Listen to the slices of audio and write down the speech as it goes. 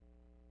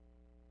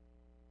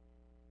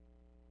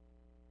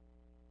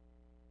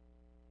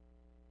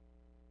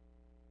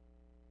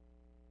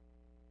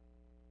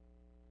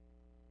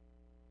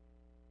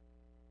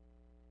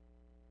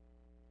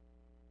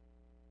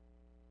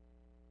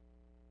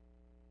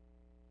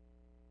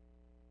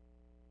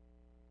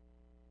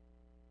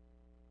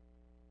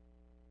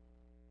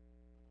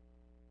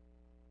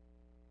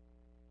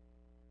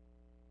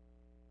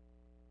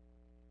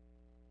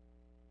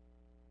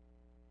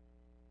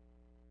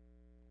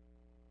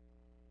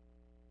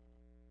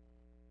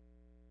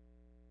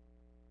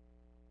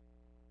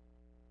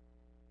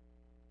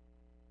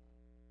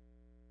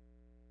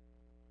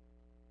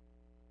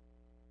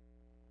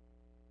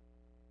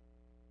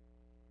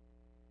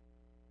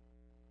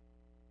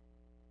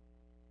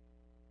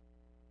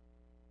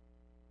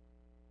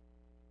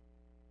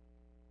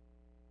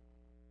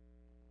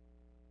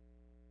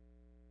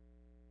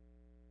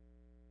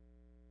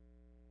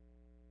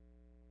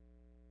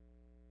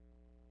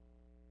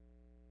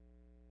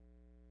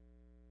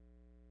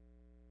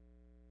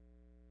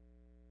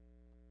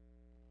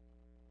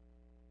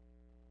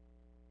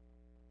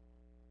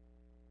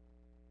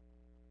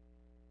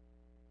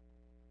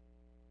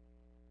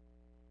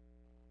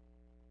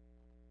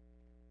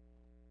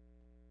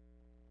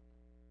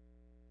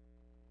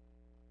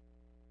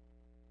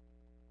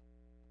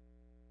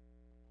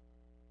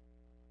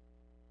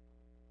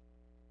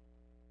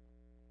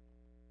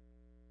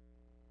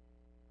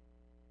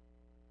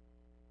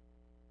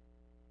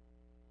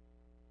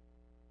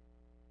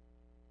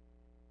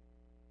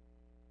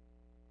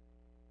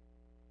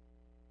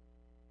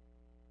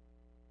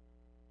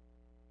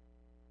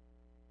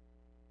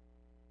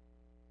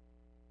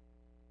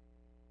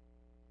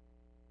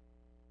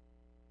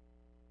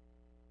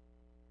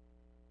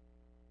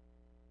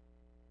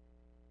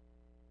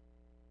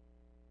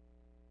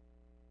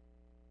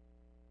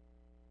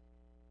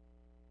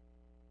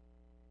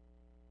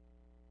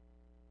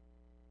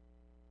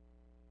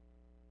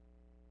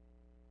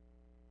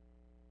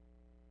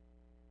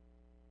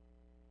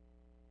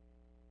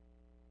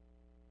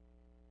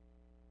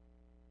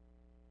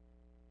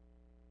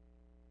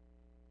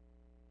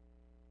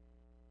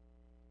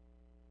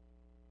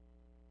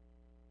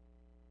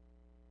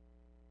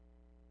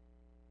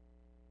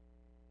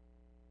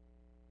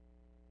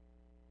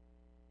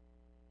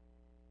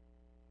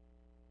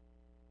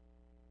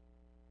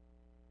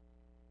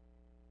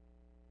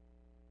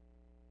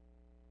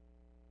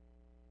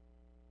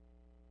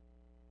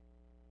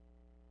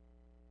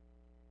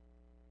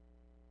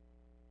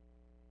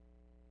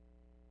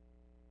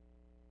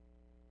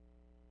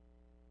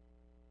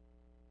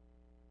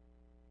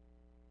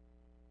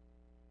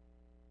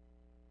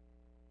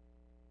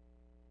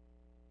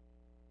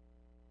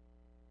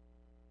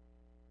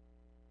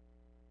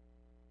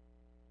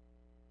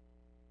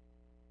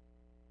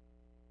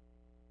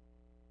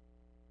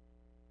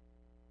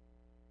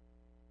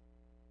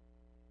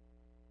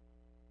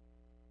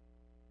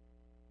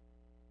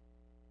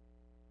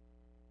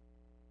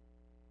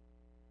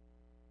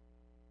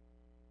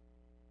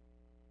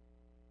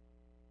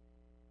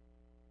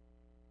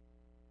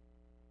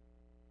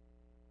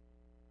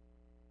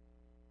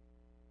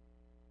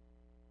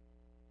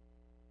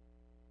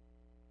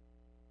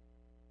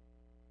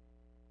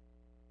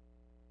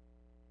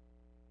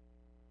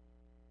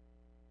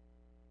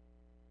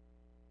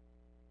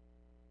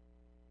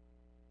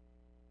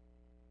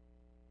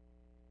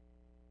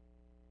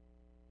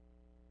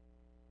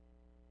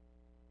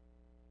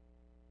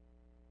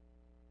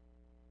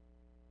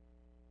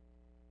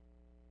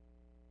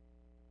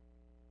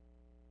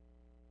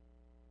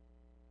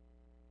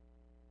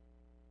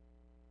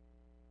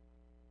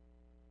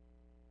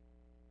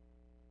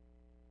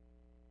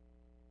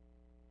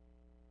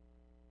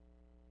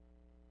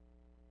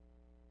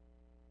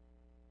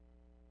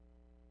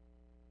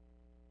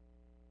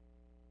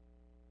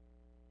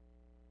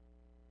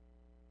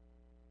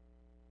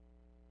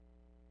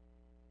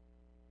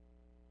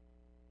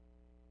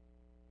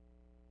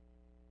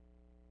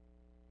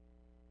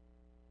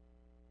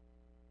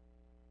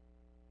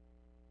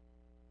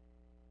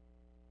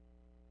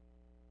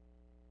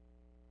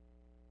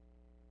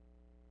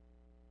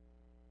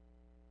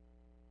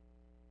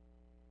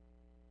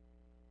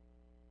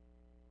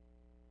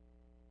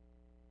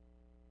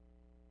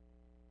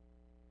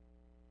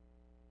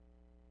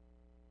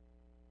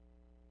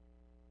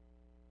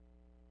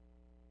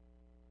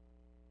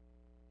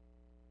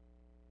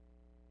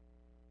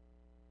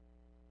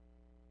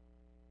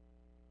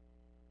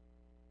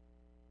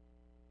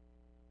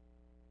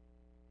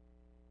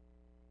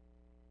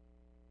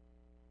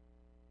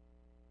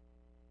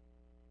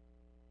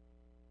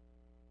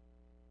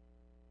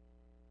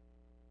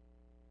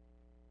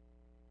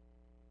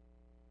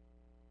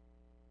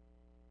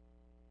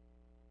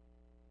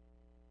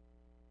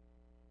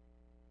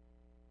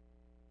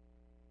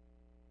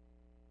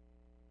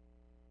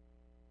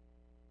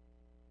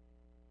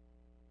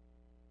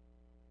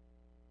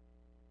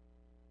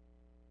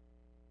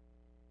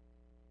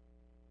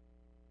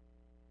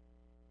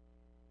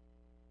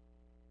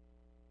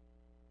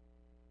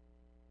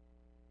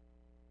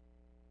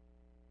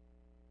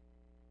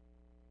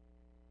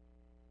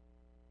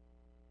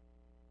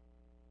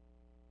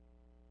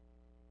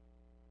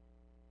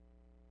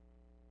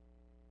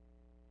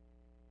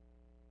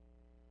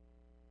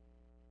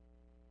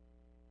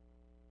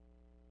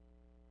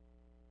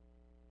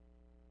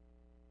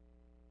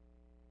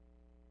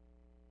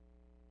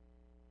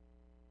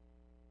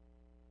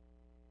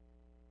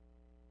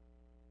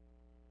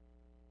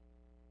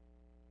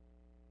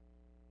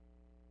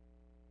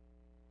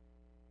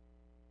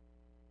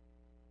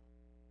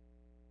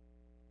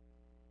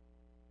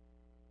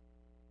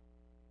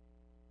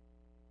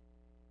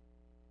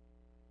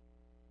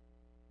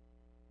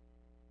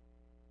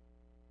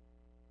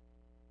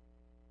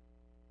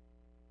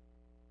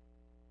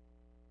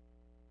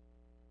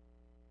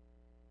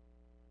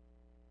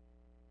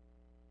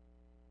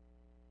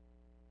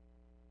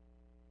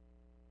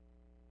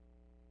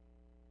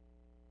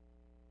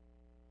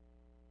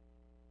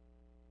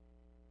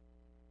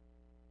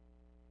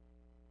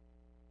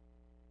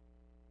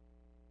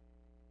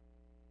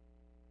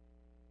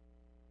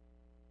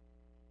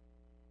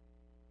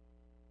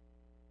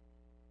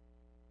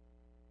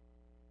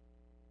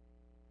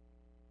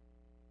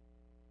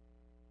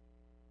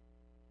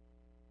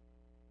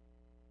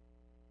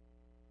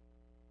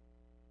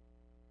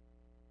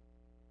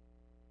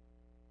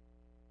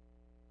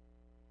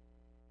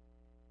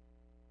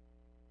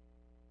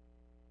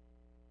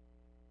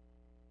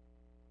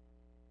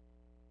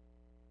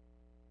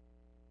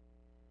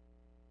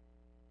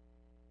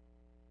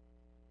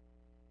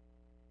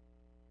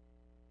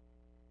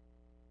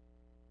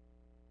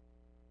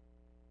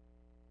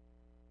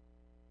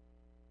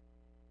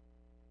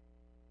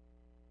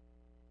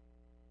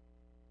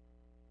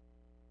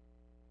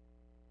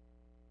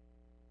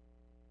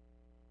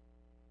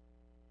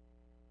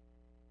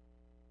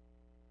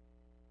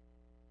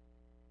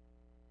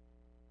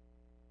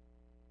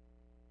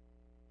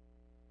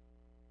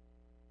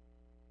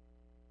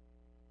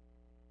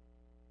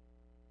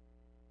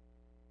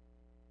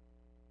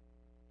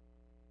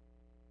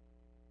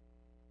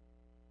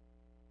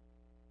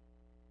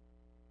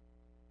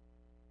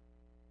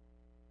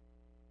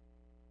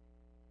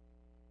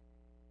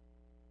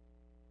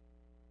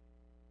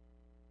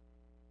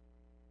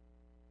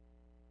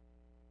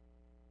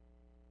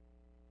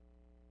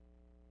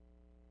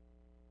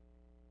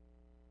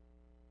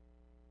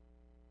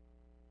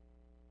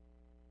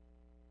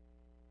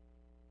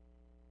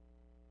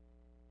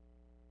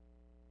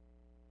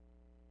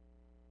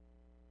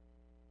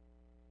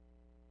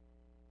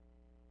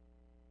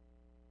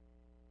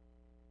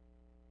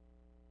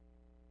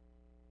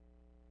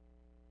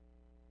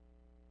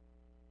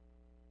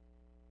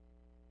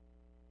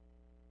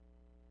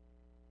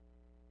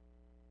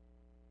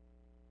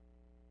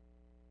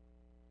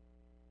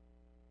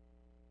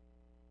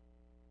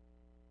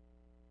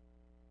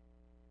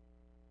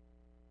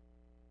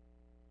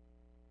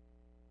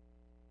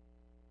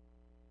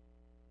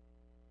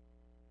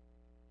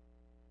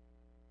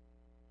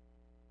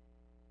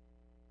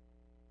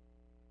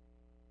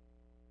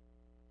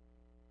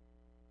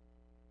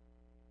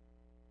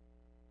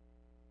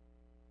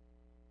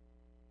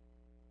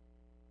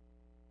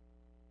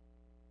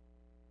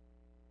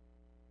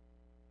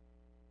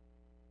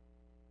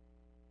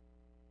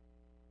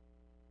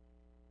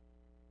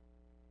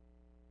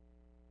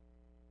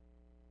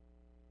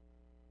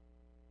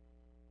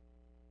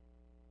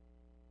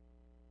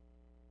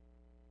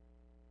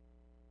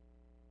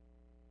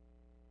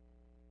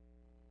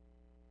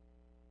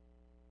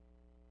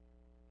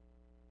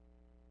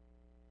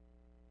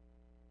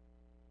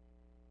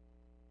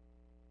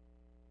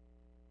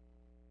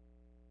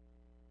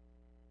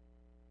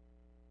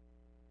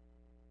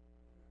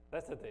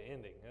That's at the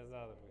ending. That's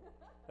not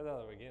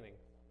the beginning.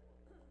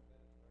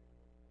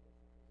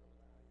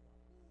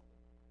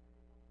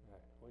 All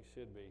right, we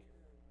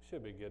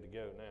should be good to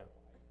go now.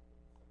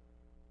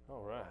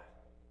 All right.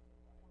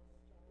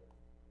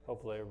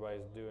 Hopefully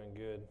everybody's doing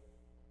good.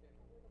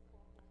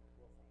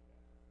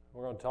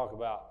 We're going to talk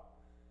about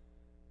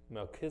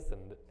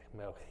Melchizedek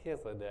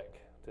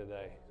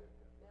today.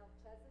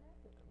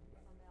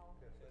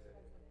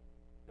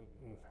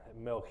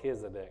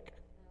 Melchizedek.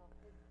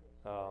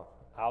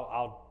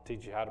 I'll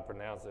teach you how to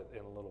pronounce it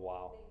in a little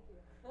while.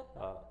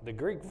 The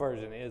Greek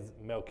version is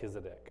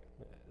Melchizedek,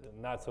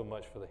 not so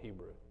much for the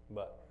Hebrew,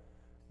 but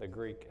the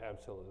Greek,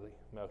 absolutely,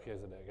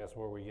 Melchizedek. That's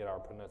where we get our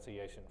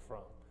pronunciation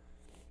from.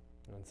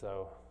 And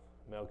so,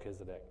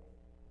 Melchizedek.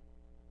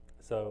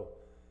 So,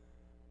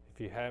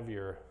 if you have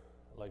your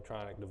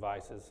electronic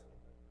devices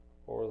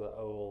or the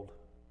old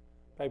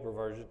paper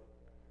version,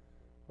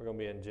 we're going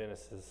to be in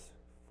Genesis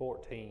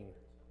 14.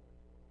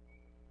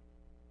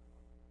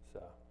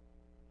 So,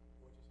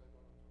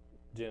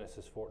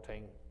 Genesis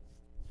 14.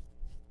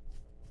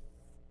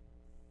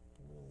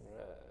 All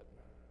right.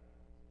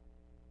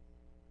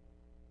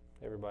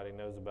 Everybody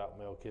knows about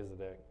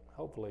Melchizedek.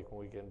 Hopefully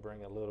we can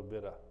bring a little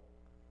bit of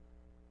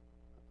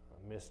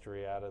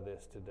mystery out of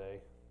this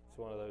today. It's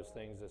one of those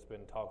things that's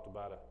been talked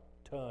about a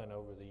ton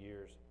over the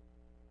years.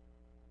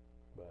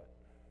 But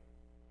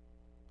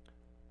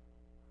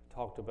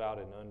talked about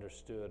and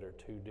understood are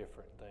two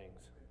different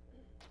things.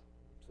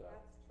 So.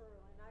 That's true,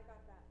 and I got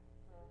that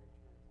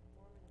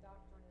Mormon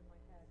doctrine in my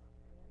head.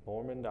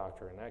 Mormon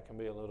doctrine, that can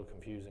be a little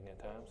confusing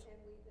at times. And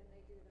they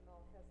do the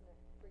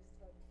Melchizedek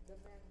priesthood. The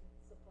men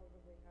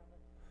supposedly have it.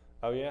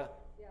 Oh yeah?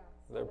 Yeah.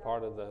 So They're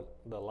part of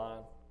the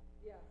line?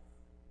 Yes.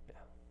 Yeah.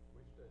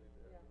 We studied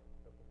that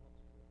a couple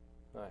months ago.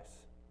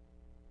 Nice.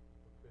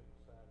 We couldn't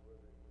decide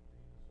whether it was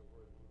Jesus or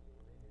whether it was a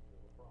lineage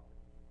of a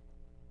prophet.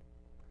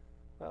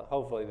 Well,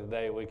 hopefully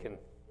today we can.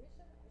 It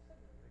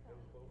goes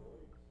both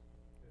ways.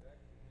 It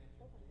actually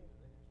mentions Jesus,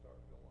 then you start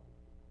going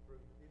through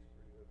the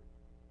history of it.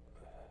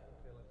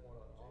 Telling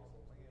what an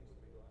awful man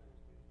would be like.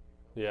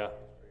 Yeah,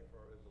 History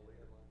for as a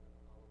leader.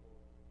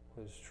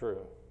 it's true.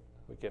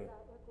 We can. Does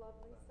that look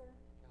lovely, sir?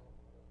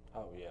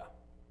 Oh yeah,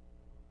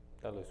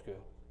 that looks good.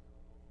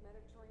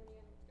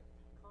 Mediterranean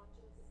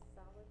conscious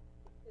salad.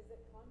 Is it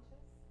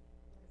conscious?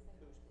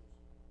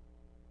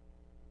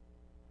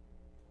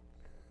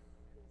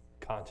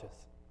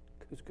 Conscious,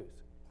 couscous.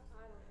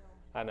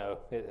 I don't know.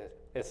 I know.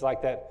 It's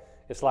like that.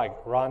 It's like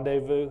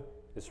rendezvous.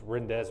 It's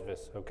rendezvous.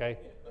 Okay.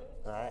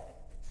 All right.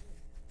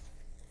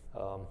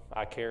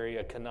 I carry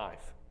a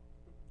knife.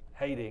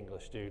 Hate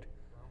English, dude.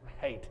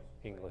 Hate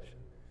English.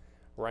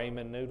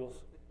 Ramen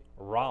noodles.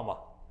 Rama.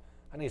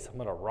 I need some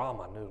of the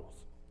Rama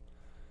noodles.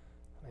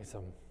 I need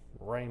some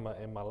Rama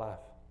in my life.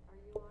 Are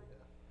you on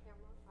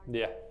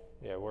camera?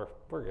 Yeah, we're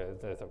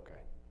good. That's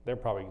okay. They're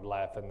probably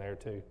laughing there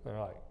too. They're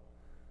like,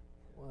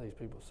 what are these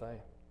people saying?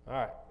 All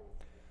right.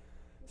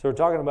 So we're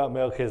talking about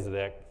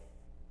Melchizedek,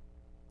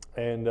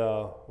 and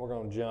we're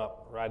going to jump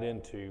right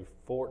into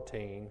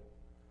 14.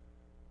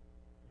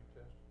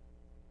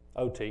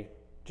 OT,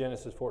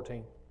 Genesis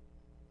 14.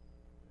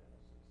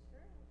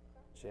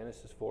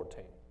 Genesis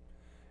 14.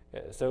 Yeah,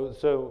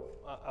 so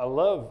I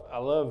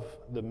love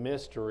the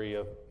mystery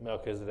of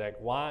Melchizedek.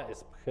 Why?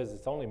 It's because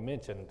it's only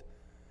mentioned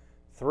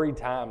 3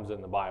 times in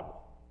the Bible,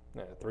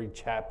 3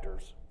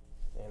 chapters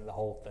in the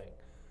whole thing.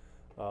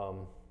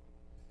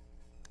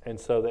 And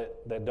so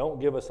that don't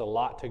give us a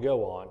lot to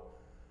go on.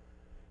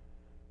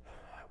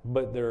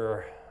 But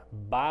there,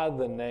 by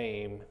the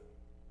name,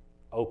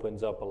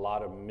 opens up a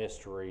lot of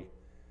mystery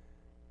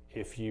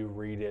if you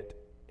read it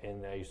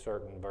in a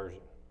certain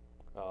version.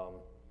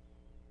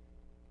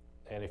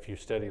 And if you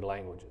study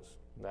languages,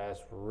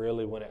 that's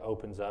really when it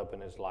opens up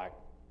and it's like,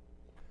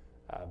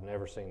 I've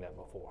never seen that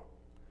before.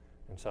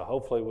 And so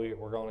hopefully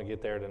we're going to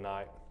get there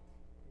tonight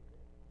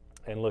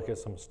and look at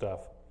some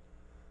stuff.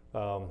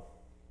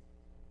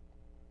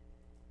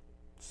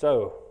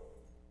 So,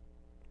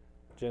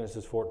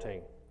 Genesis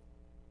 14.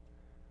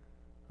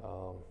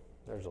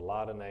 There's a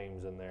lot of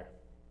names in there.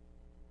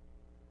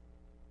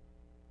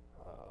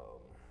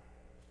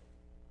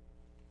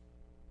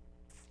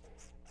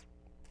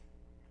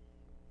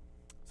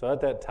 So at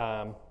that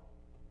time,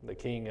 the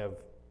king of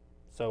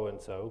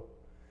so-and-so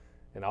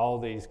and all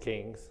these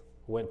kings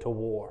went to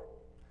war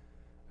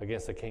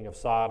against the king of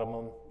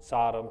Sodom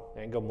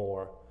and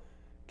Gomorrah,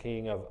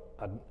 king of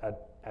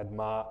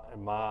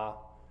Admah.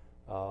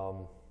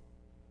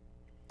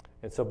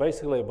 And so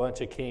basically a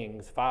bunch of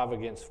kings, 5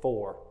 against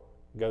 4,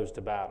 goes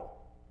to battle.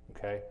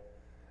 Okay?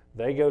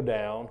 They go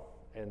down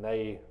and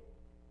they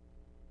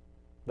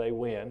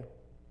win.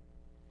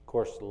 Of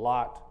course,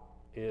 Lot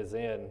is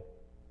in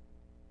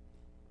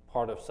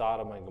part of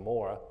Sodom and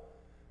Gomorrah,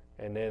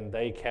 and then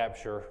they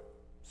capture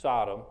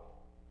Sodom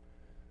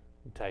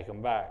and take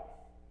them back.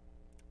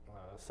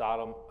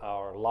 Sodom,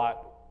 or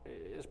Lot,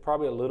 is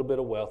probably a little bit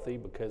of wealthy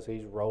because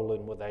he's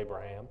rolling with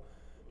Abraham,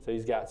 so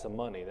he's got some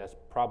money. That's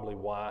probably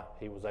why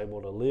he was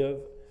able to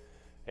live,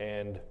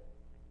 and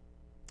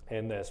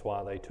that's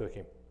why they took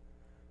him.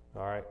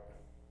 All right.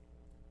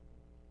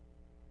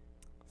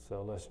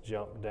 So let's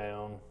jump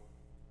down.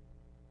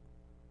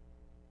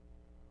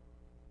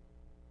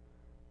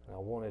 I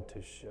wanted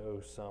to show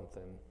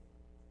something.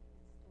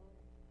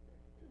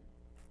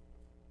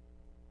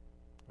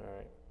 All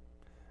right.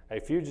 A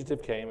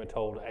fugitive came and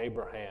told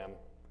Abraham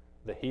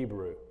the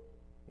Hebrew.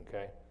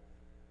 Okay.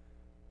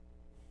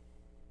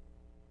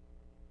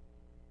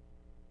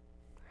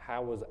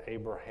 How was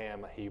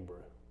Abraham a Hebrew?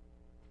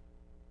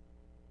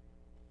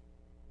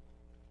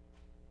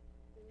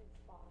 His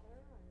father,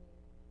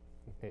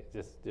 I mean,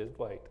 Just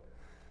wait.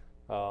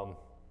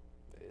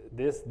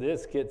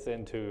 This gets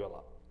into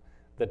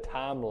the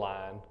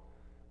timeline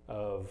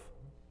of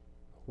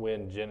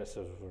when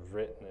Genesis was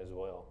written as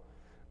well.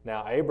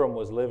 Now, Abram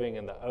was living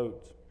in the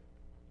oats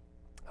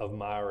of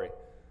Mamre,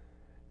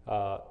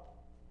 the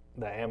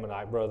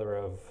Ammonite brother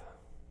of,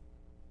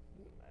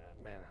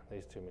 man,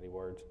 these too many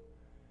words.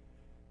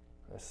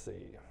 Let's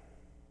see.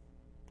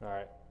 All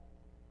right.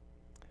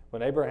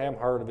 When Abraham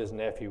heard of his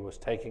nephew was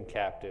taken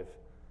captive,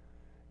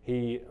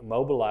 he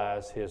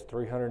mobilized his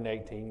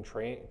 318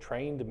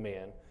 trained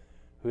men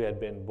who had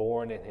been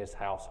born in his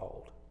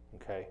household.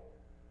 Okay.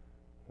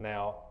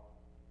 Now,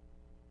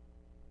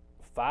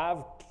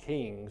 5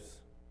 kings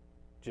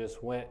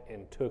just went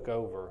and took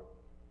over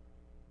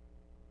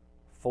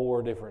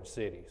 4 different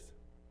cities.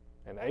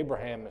 And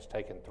Abraham has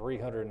taken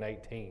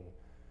 318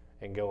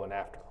 and going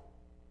after them.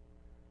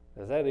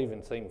 Does that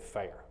even seem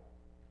fair?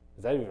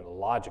 Is that even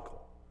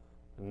logical?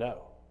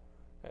 No.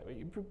 I mean,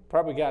 you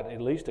probably got at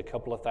least a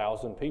couple of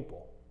thousand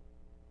people.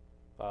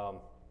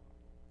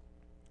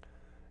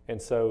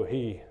 And so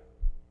he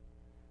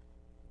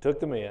took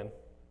the men,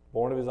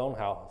 born of his own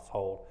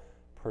household,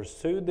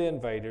 pursued the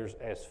invaders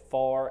as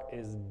far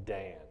as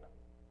Dan.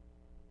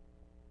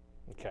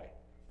 Okay.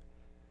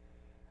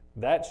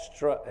 That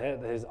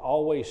has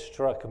always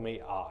struck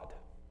me odd.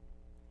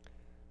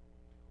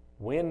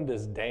 When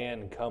does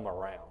Dan come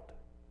around?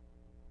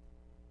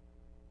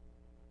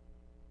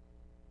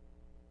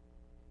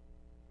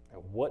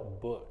 And what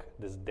book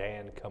does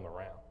Dan come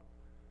around?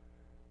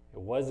 It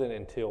wasn't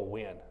until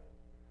when?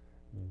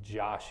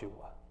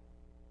 Joshua.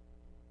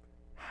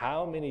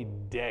 How many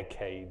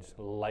decades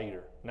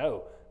later?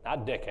 No,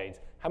 not decades.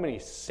 How many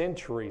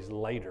centuries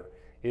later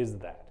is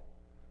that?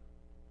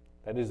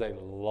 That is a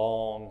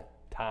long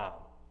time.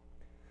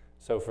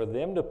 So for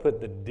them to put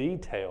the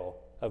detail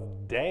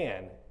of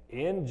Dan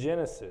in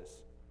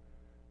Genesis,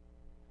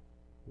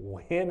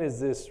 when is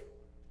this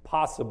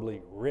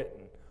possibly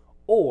written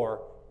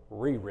or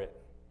rewritten?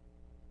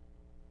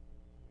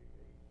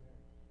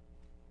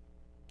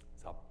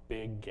 It's a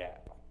big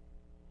gap.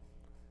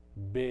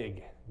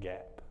 Big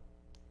gap.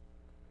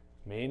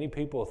 Many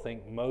people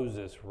think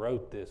Moses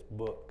wrote this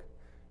book.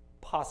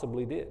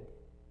 Possibly did.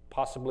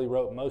 Possibly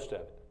wrote most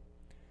of it.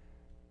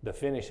 The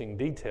finishing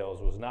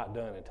details was not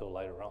done until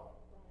later on.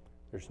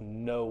 There's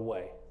no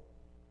way.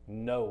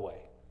 No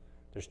way.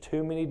 There's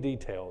too many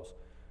details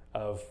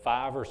of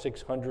 500 or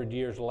 600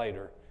 years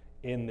later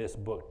in this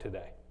book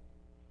today.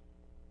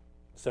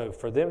 So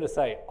for them to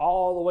say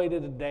all the way to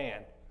the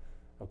Dan,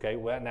 okay,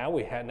 well now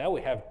we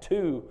have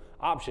 2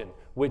 options.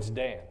 Which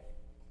Dan?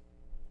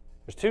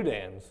 There's 2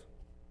 Dans,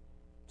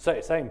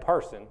 same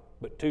person,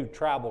 but 2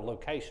 tribal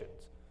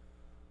locations.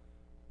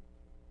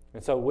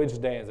 And so which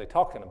Dan is they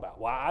talking about?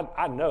 Well,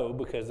 I know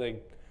because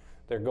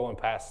they're going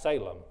past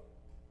Salem.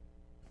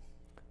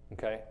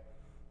 Okay?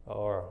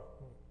 Or,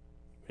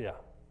 yeah,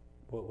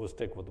 we'll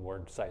stick with the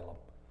word Salem.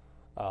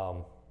 you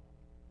gonna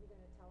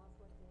tell us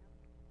what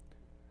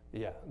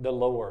Dan? Yeah,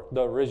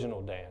 the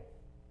original Dan.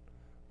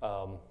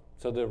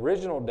 So the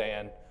original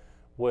Dan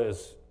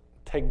was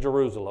take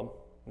Jerusalem,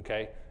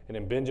 okay, and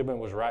then Benjamin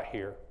was right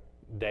here.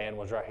 Dan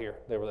was right here.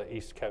 They were the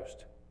East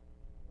Coast,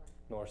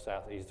 north,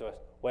 south, east,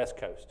 west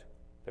coast.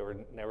 They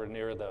were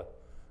near the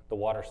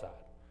water side.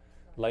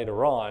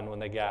 Later on, when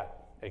they got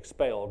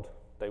expelled,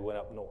 they went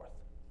up north.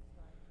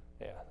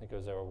 Yeah,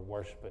 because they were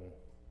worshiping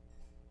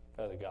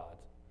other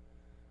gods.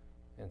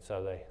 And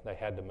so they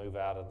had to move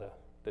out of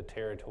the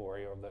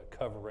territory or the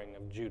covering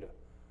of Judah.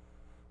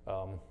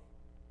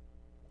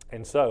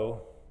 And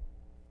so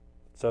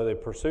they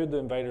pursued the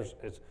invaders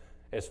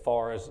as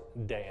far as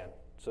Dan.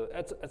 So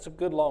that's a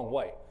good long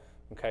way.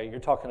 Okay, you're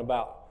talking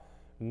about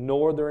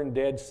northern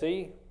Dead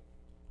Sea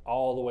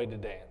all the way to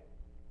Dan.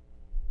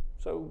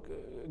 So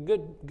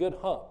good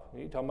hump.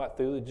 You're talking about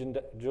through the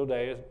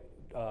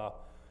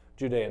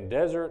Judean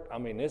desert. I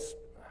mean, it's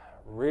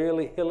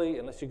really hilly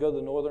unless you go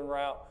the northern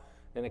route.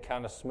 Then it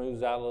kind of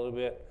smooths out a little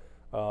bit.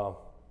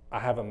 I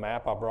have a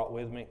map I brought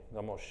with me.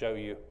 I'm going to show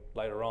you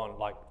later on,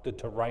 like the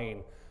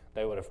terrain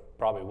they would have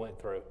probably went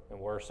through and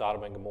where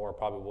Sodom and Gomorrah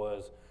probably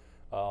was.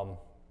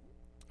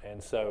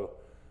 And so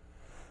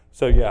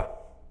yeah.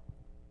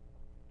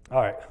 All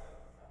right.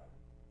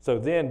 So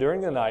then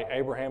during the night,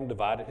 Abraham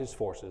divided his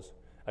forces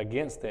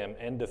against them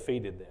and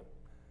defeated them.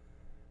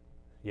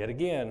 Yet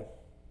again,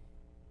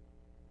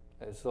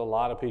 it's a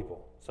lot of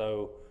people.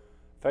 So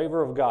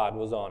favor of God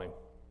was on him.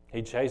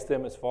 He chased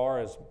them as far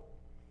as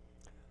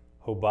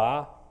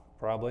Hobah,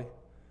 probably,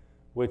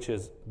 which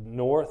is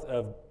north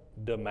of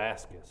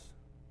Damascus.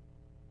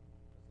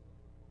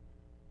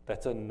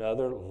 That's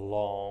another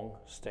long,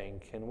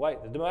 stinking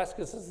wait. The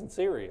Damascus is in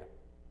Syria.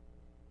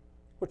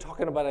 We're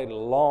talking about a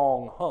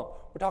long hump.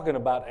 We're talking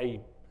about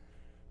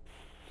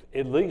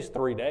at least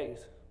 3 days.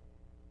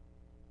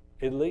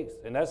 At least.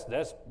 And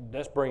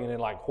that's bringing in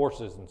like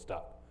horses and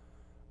stuff.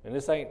 And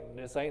this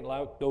ain't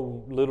like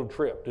no little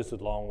trip. This is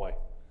a long way.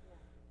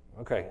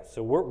 Okay,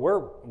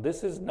 so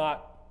this is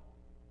not,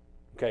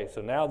 okay,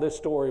 so now this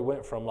story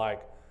went from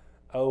like,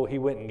 oh, he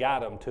went and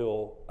got him,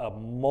 to a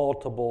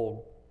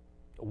multiple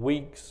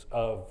weeks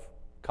of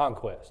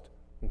conquest.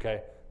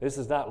 Okay, this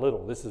is not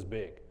little, this is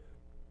big.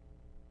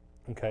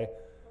 Okay.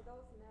 Were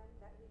those men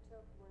that he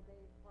took, were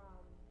they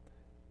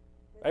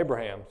from?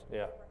 Abraham's,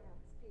 yeah.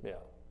 Abraham's people?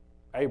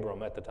 Yeah.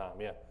 Abram at the time,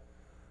 yeah.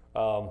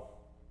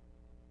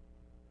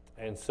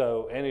 And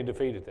he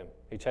defeated them.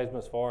 He chased them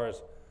as far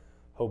as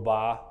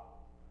Hobah,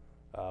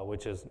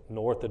 which is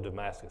north of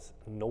Damascus,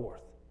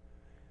 north.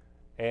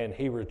 And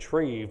he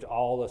retrieved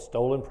all the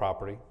stolen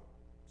property.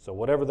 So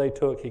whatever they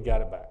took, he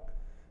got it back.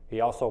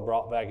 He also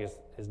brought back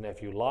his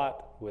nephew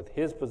Lot with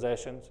his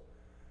possessions,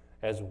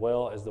 as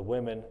well as the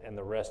women and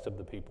the rest of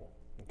the people.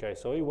 Okay,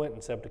 so he went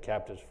and set the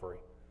captives free.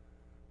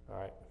 All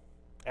right.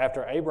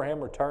 After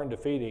Abraham returned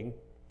defeating,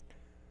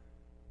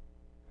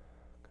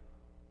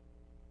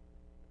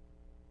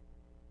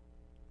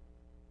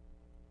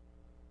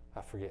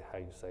 I forget how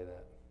you say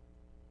that.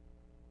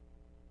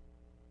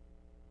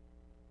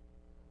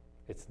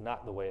 It's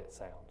not the way it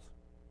sounds.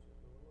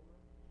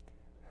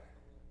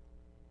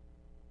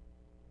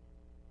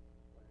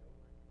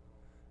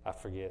 I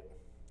forget.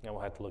 I'm going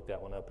to have to look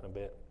that one up in a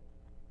bit.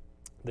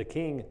 The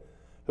king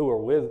who were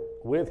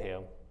with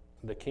him,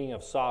 the king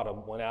of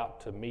Sodom, went out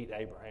to meet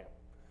Abram,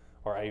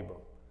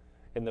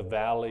 in the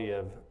valley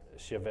of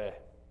Shaveh.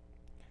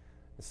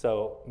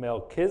 So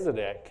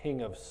Melchizedek,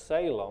 king of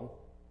Salem,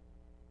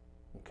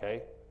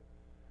 okay,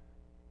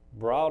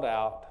 brought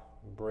out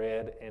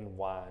bread and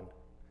wine.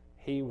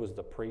 He was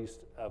the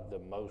priest of the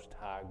Most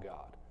High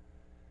God.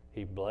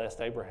 He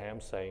blessed Abraham,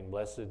 saying,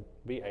 "Blessed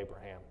be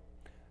Abraham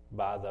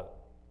by the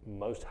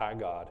Most High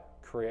God,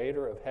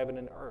 creator of heaven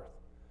and earth.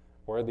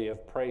 Worthy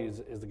of praise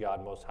is the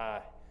God Most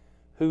High,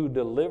 who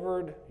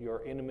delivered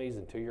your enemies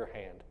into your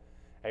hand."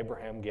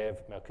 Abraham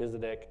gave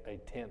Melchizedek a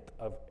tenth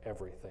of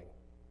everything.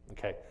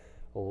 Okay,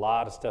 a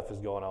lot of stuff is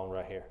going on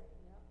right here.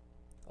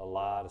 A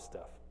lot of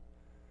stuff.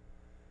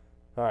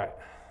 All right.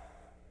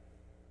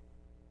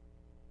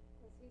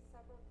 Was he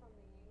separate from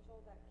the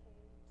angel that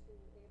came to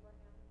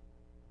Abraham?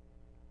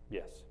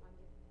 Yes. I'm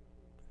getting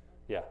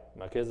confused. Yeah,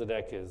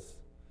 Melchizedek is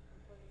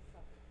Completely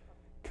separate.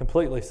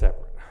 completely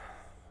separate.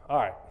 All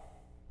right.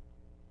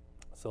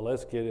 So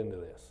let's get into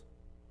this.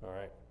 All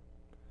right.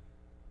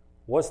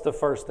 What's the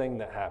first thing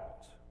that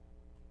happens?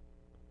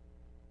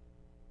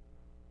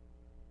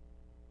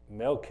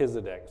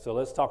 Melchizedek. So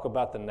let's talk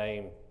about the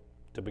name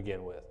to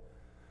begin with.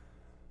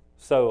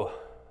 So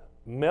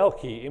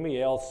Melchi,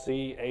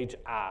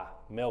 M-E-L-C-H-I,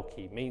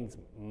 Melchi means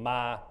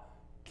my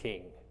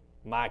king,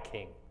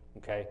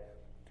 okay?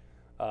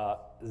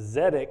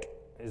 Zedek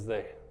is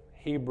the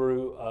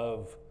Hebrew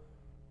of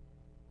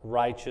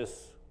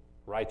righteousness,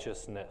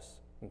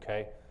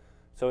 okay?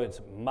 So it's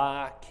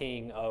my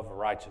king of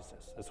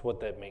righteousness. That's what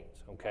that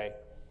means, okay?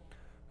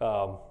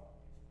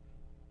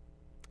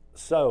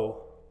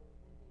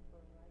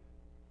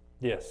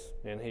 Yes,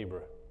 in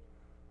Hebrew.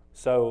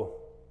 So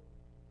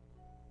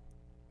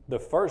the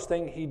first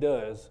thing he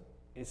does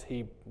is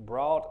he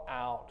brought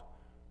out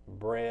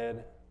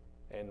bread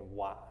and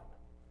wine.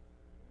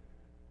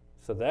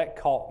 So that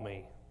caught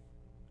me,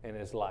 and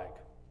it's like,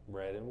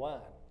 bread and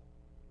wine.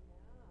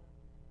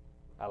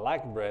 I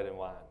like bread and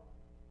wine.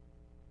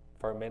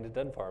 Fermented,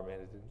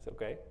 unfermented, it's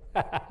okay.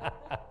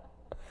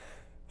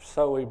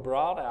 So he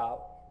brought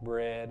out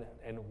bread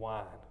and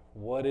wine.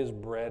 What does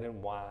bread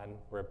and wine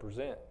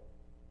represent?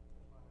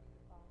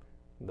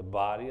 The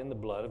body and the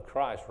blood of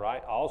Christ,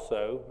 right?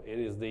 Also, it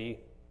is the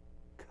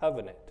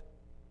covenant.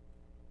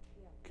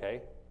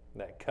 Okay?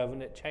 That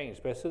covenant change,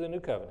 especially the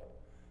new covenant.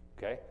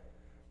 Okay?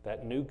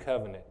 That new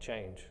covenant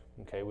change.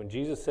 Okay? When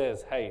Jesus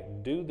says, hey,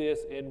 do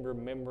this in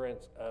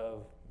remembrance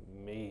of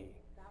me.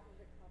 That was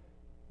a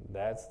covenant.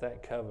 That's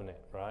that covenant,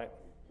 right?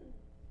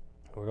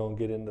 We're going to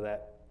get into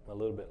that a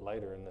little bit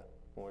later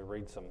when we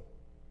read some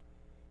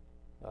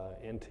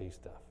NT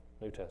stuff,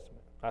 New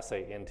Testament. I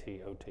say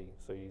NT, OT,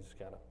 so you just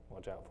got to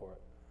watch out for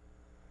it.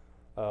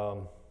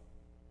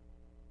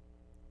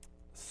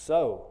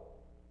 So,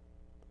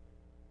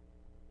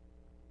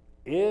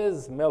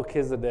 is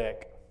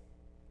Melchizedek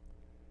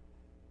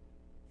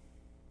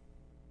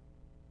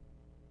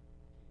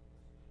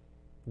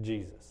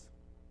Jesus?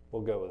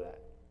 We'll go with that.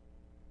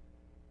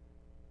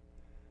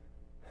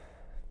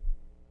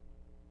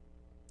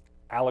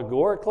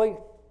 Allegorically,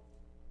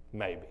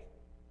 maybe.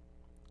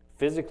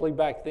 Physically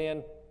back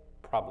then,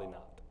 probably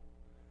not.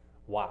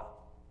 Why?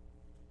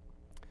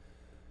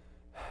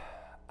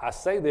 I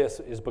say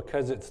this is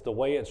because it's the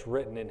way it's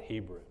written in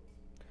Hebrew.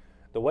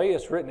 The way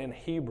it's written in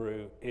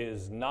Hebrew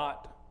is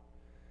not,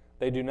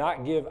 they do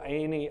not give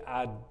any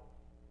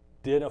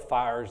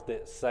identifiers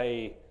that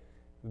say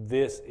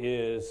this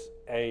is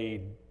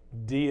a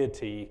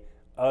deity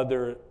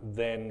other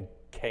than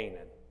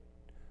Canaan.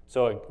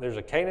 So there's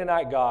a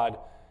Canaanite god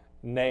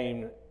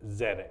named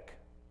Zedek.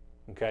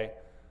 Okay?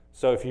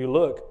 So if you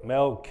look,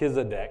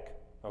 Melchizedek,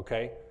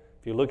 okay?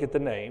 If you look at the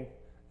name,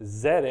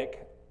 Zedek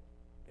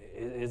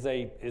is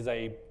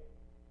a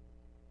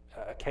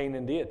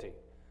Canaan deity.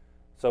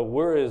 So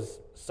where is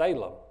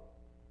Salem?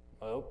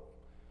 Well,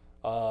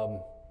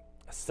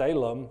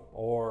 Salem,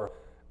 or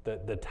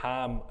the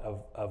time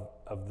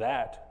of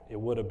that, it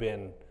would have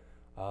been,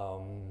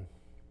 let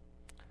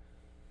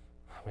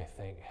me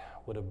think,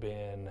 would have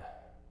been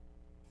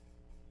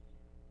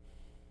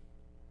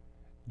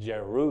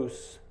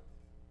Jerus,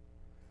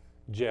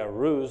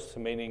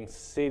 meaning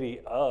city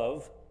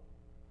of,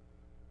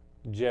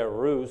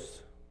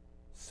 Jerusalem,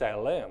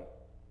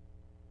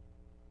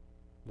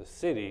 the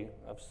city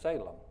of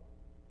Salem,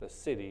 the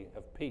city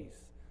of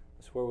peace.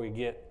 That's where we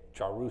get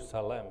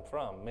Jerusalem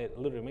from. It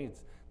literally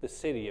means the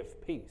city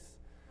of peace.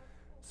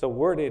 So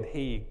where did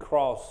he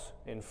cross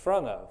in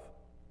front of,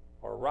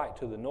 or right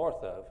to the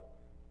north of,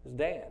 is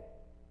Dan.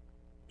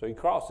 So he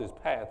crossed his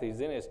path. He's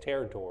in his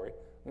territory.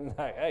 And he's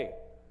like, hey,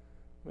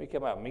 let me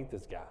come out and meet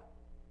this guy.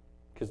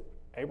 Because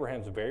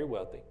Abraham's very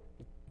wealthy,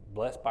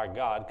 blessed by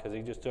God, because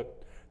he just took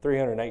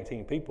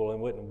 318 people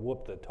and went and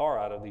whooped the tar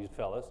out of these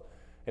fellas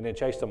and then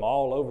chased them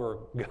all over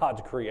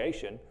God's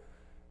creation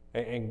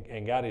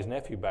and got his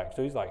nephew back.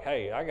 So he's like,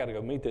 hey, I got to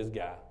go meet this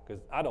guy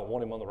because I don't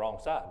want him on the wrong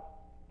side.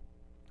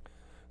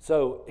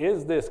 So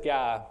is this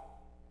guy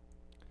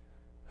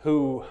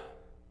who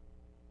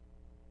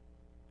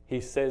he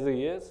says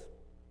he is,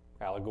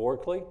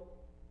 allegorically?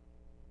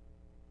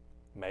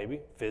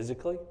 Maybe.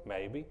 Physically?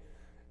 Maybe.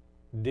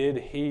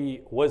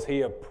 Was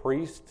he a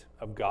priest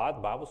of God?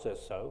 The Bible says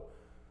so.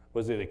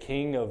 Was he the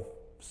king of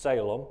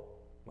Salem?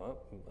 Well,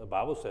 the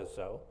Bible says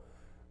so.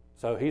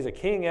 So he's a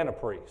king and a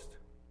priest.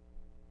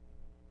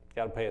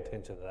 Got to pay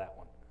attention to that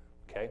one.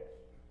 Okay?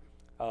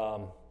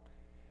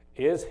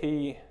 Is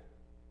he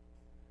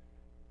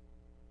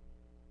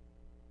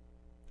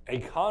a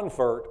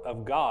convert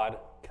of God,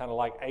 kind of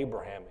like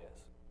Abraham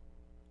is?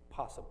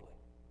 Possibly.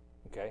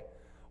 Okay?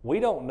 We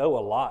don't know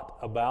a lot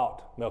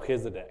about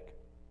Melchizedek.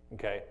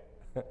 Okay?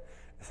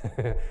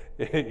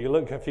 You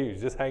look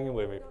confused. Just hang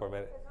with me for a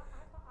minute. I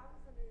was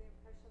under the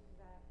impression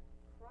that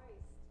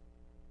Christ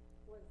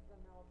was the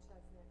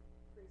Melchizedek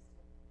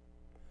priesthood.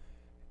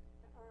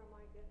 Or am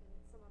I getting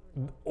some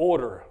other?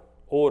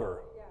 Order.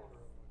 Yes.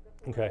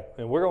 Okay,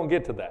 and we're going to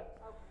get to that.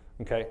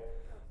 Okay. Okay?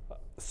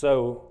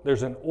 So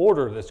there's an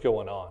order that's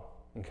going on.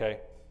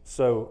 Okay?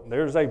 So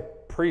there's a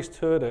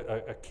priesthood,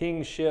 a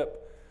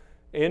kingship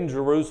in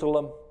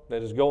Jerusalem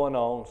that is going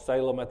on,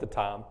 Salem at the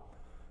time.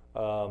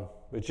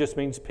 It just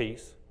means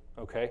peace.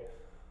 Okay?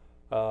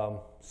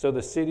 So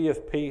the city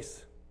of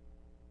peace,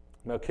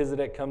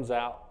 Melchizedek comes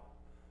out,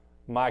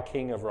 my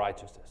king of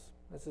righteousness.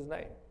 That's his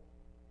name.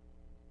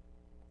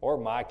 Or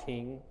my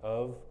king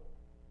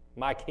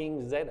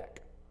Zedek.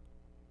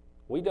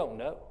 We don't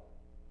know.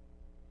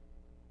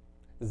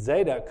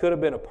 Zadok could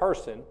have been a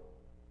person,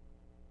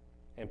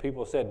 and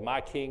people said,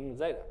 my king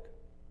Zadok.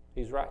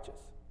 He's righteous.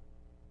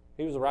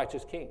 He was a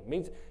righteous king.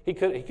 Means he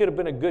could have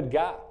been a good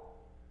guy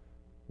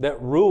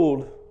that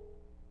ruled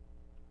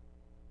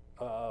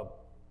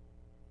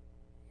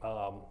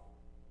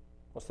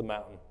what's the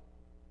mountain?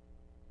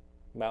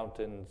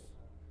 Mountains.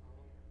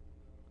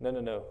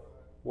 No.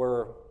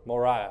 We're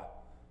Moriah.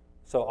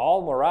 So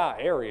all Moriah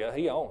area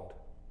he owned.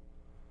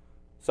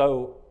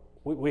 So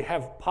we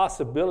have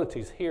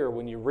possibilities here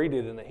when you read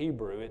it in the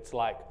Hebrew. It's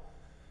like,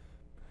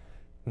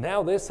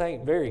 now this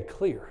ain't very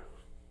clear.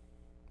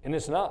 And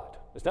it's not.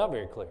 It's not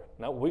very clear.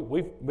 Now,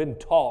 we've been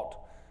taught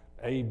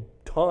a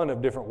ton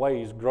of different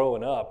ways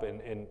growing up,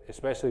 and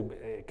especially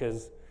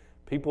because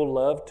people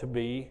love to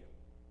be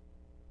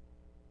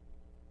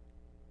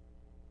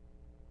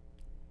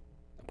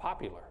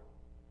popular.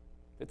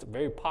 It's a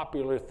very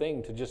popular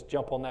thing to just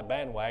jump on that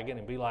bandwagon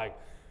and be like,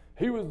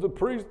 he was the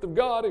priest of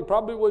God, he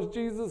probably was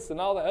Jesus, and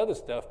all that other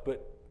stuff.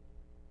 But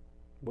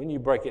when you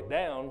break it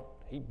down,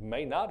 he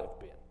may not have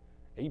been.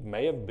 He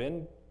may have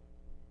been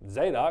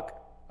Zadok,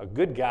 a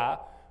good guy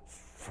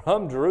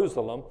from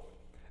Jerusalem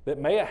that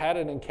may have had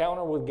an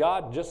encounter with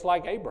God just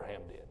like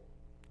Abraham did.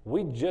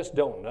 We just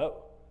don't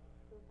know.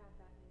 Who had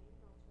that name,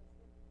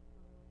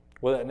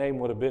 Melchizedek? Well, that name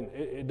would have been,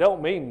 it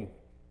don't mean,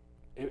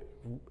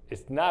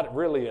 it's not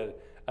really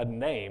a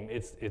name,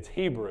 it's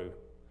Hebrew.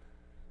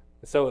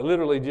 So it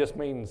literally just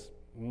means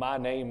my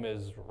name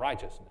is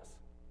righteousness,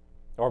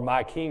 or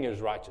my king is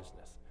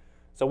righteousness.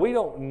 So we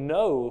don't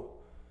know.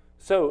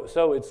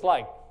 So it's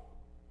like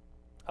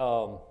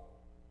the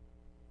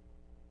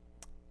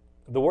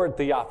word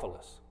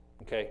Theophilus.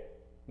 Okay,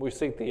 we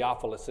see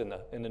Theophilus in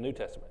the New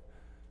Testament.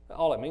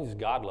 All it means is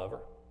God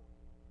lover.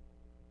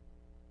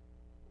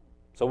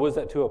 So was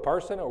that to a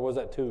person, or was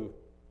that to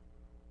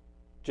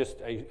just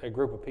a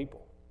group of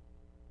people?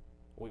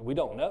 We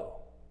don't know.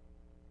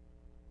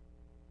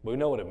 We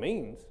know what it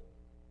means.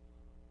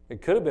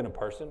 It could have been a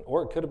person,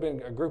 or it could have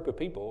been a group of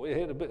people. It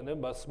had been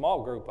a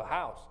small group, a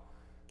house.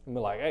 And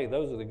be like, hey,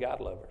 those are the God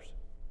lovers.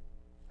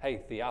 Hey,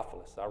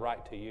 Theophilus, I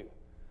write to you.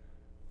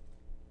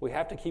 We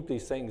have to keep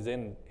these things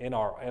in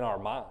our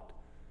mind.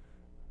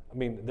 I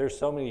mean, there's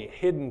so many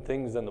hidden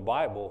things in the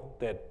Bible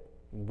that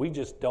we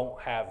just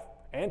don't have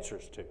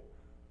answers to.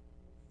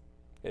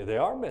 Yeah, they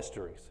are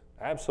mysteries,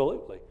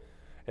 absolutely.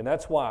 And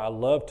that's why I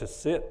love to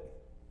sit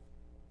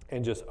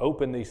and just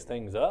open these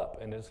things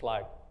up. And it's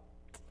like,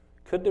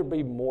 could there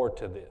be more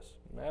to this?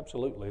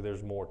 Absolutely,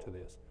 there's more to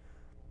this.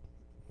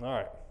 All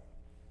right.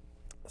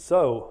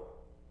 So,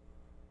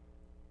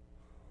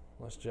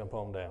 let's jump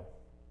on down.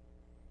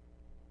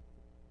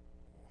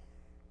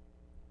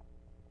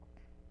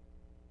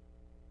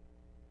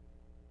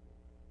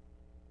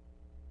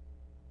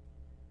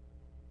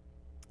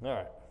 All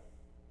right.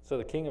 So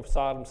the king of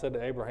Sodom said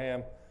to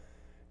Abraham,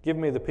 "Give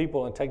me the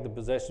people and take the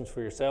possessions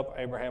for yourself."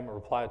 Abraham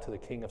replied to the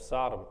king of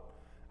Sodom,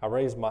 "I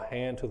raise my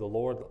hand to the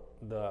Lord,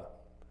 the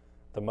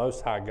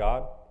Most High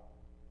God,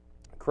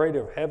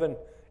 creator of heaven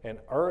and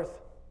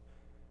earth,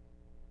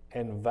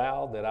 and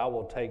vow that I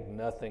will take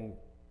nothing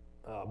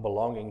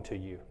belonging to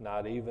you,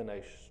 not even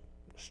a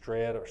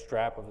shred or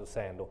strap of a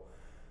sandal.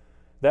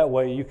 That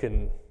way you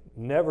can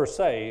never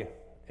say,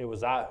 'It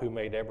was I who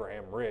made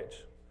Abraham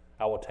rich.'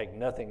 I will take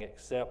nothing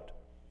except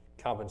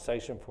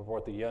compensation for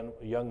what the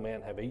young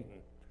men have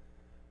eaten.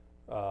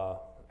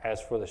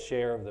 As for the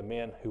share of the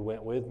men who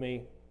went with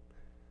me,"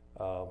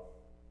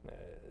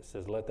 it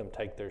says, "let them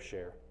take their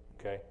share."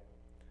 Okay?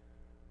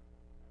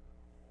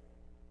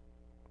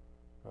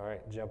 All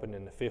right, jumping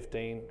into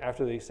 15.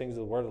 After these things,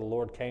 the word of the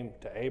Lord came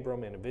to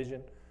Abram in a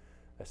vision.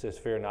 It says,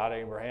 "Fear not,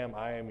 Abraham,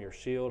 I am your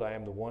shield. I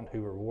am the one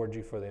who rewards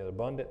you for the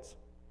abundance."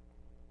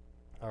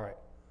 All right,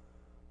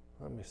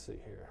 let me see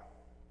here.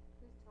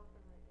 Who's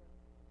talking right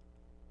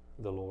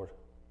now? The Lord.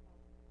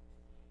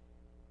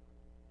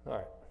 All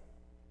right.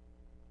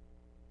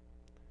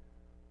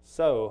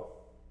 So,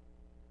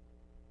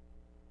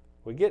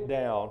 we get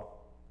down,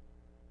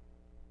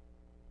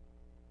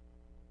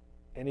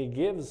 and he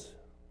gives,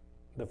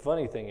 the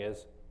funny thing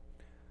is,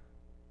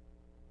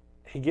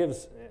 he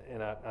gives,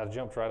 and I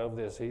jumped right over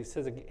this, he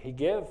says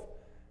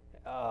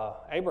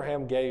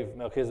Abraham gave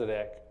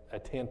Melchizedek a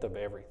tenth of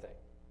everything.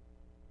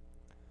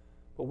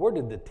 But where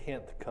did the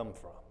tenth come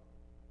from?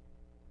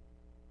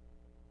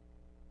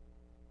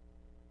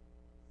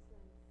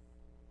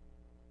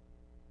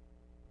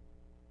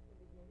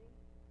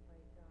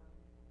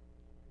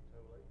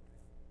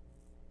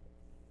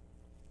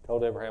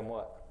 Told Abraham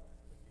what?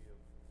 To give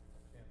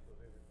a tenth of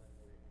everything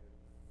that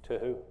he had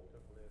To who? to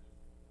bless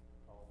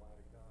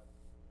Almighty God.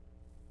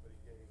 But he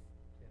gave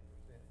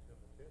 10% to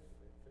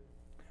Melchizedek too.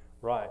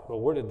 Right, but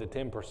where did the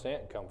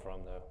 10% come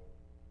from, though?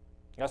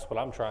 That's what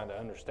I'm trying to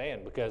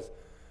understand, because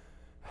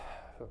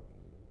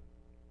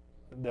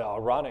the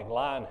Aaronic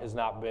line has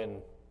not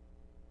been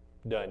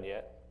done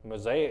yet.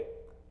 Mosaic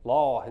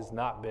law has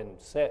not been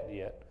set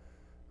yet.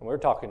 And we're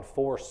talking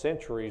 4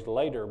 centuries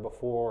later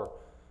before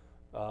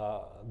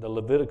the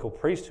Levitical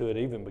priesthood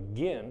even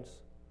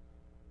begins.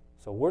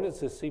 So where does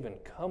this even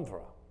come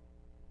from?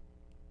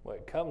 Well,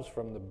 it comes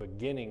from the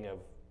beginning of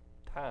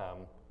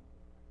time.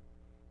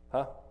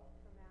 Huh?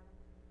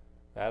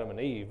 From Adam and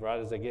Eve, right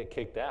as they get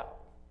kicked out.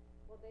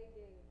 Well, they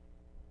gave,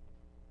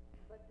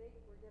 but they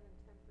were given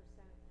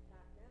 10%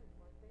 back then,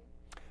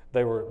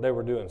 weren't they? They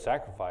were doing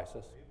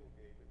sacrifices. Abel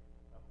gave it.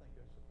 I think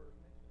that's the first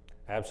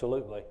mention.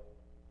 Absolutely.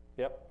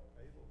 Yep,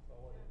 Abel saw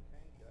it and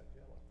Cain got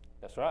jealous.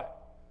 that's right.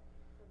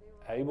 So they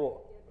were Abel-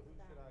 already But who given should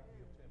back I then.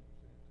 give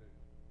 10% to?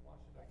 Why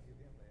should I give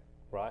him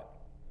that? Right.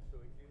 And so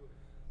he killed him.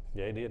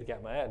 Yeah, he did.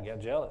 Got mad, got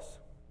jealous.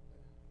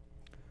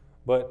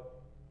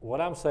 But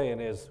what I'm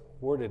saying is,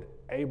 where did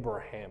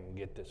Abraham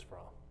get this from?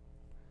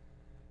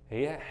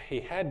 He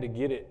had to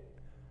get it.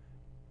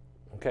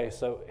 Okay,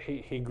 so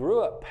he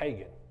grew up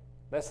pagan.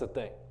 That's the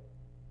thing.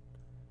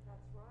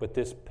 That's right. But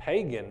this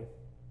pagan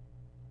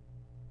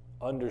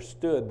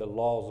understood the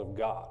laws of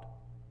God,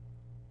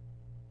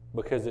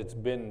 because it's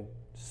been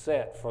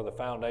set for the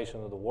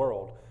foundation of the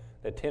world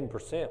that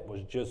 10%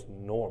 was just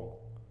normal.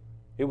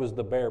 It was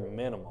the bare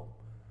minimum.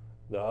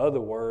 The other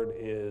word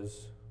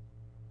is,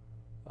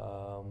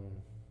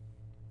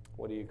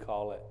 what do you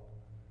call it?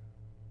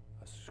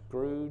 A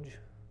Scrooge?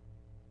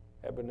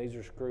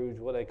 Ebenezer Scrooge,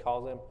 what do they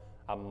call them?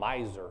 A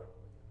miser.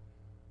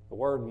 The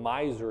word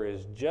miser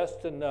is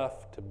just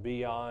enough to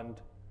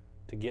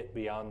get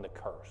beyond the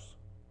curse.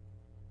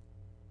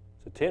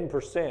 So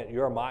 10%,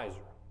 you're a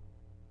miser.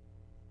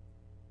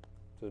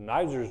 So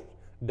misers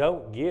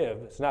don't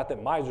give. It's not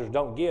that misers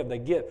don't give.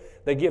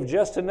 They give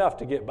just enough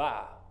to get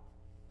by.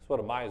 That's what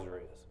a miser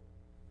is.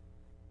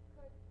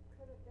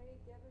 Could have they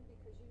given,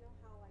 because you know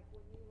how, like,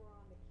 when you were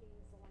on the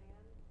king's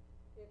land,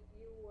 if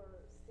you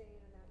were staying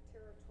in that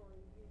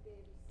territory, you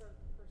gave a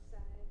certain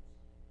percentage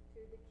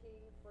to the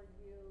king for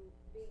you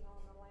being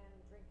on the land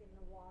and drinking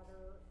the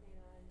water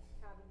and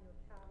having your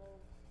cattle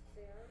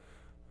there?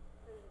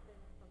 Could it have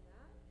been from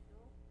that?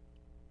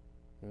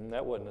 No?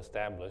 That wasn't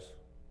established.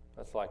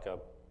 That's like a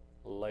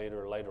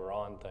later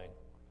on thing.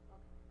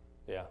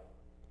 Yeah.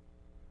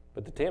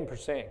 But the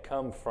 10%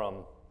 come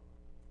from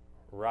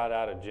right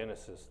out of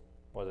Genesis.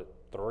 Was it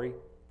 3?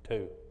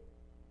 2.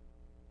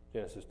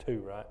 Genesis 2,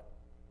 right?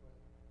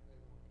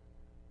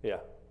 Yeah.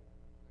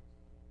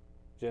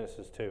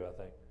 Genesis 2, I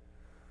think.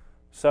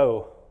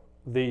 So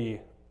the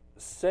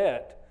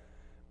set,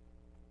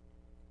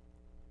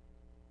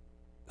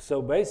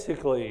 so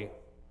basically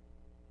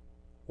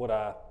what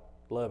I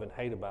love and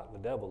hate about the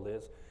devil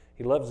is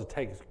he loves to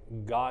take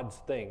God's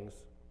things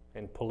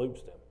and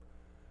pollutes them.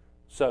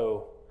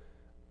 So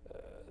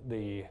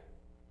the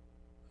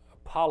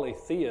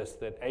polytheist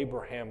that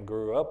Abraham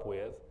grew up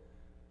with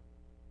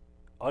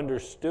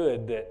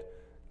understood that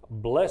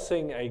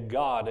blessing a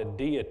god, a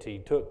deity,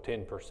 took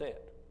 10%.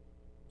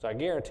 So I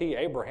guarantee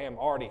Abraham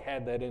already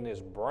had that in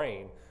his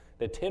brain,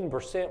 that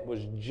 10%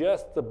 was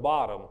just the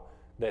bottom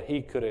that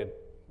he could have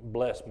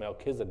blessed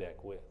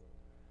Melchizedek with.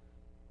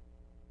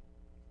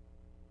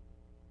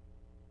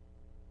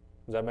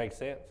 Does that make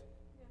sense?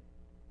 Yeah.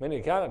 I mean,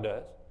 it kind of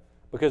does.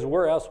 Because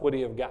where else would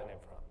he have gotten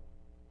it from?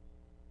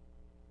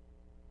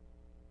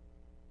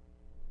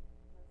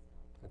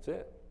 That's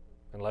it.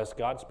 Unless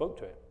God spoke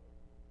to him.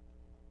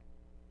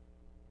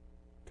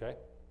 Okay?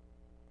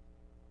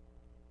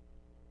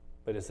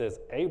 But it says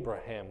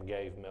Abraham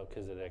gave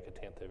Melchizedek a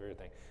tenth of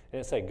everything. It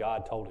didn't say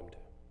God told him to.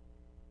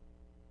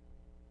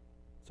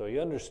 So he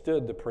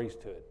understood the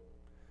priesthood.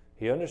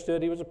 He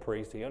understood he was a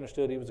priest. He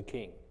understood he was a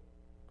king.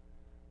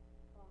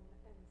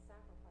 And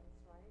sacrifice,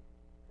 right?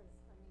 Because,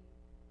 I mean,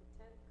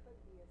 the tent could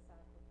be a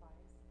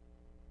sacrifice,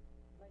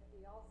 but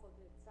he also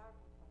did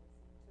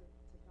sacrificing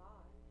to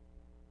God,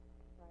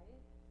 right?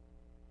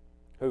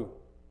 Who?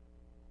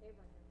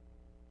 Abraham.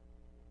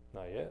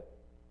 Not yet.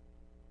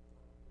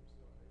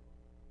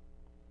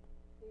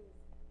 He was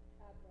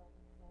Abraham,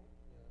 right?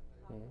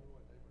 Mhm.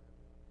 Oh, that's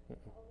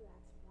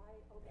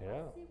right. Okay,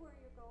 Yeah. I see where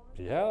you're going.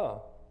 Yeah.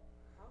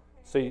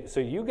 Okay. So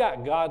you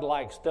got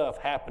God-like stuff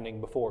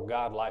happening before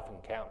God-like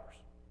encounters.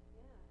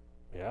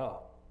 Yeah, Yeah.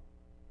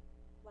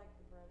 like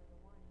the bread and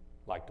the wine.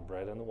 Like the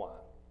bread and the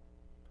wine.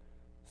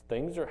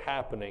 Things are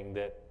happening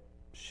that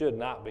should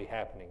not be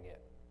happening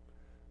yet.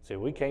 See,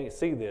 we can't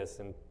see this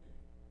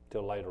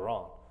until later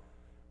on.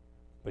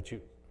 But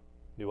you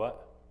do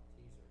what?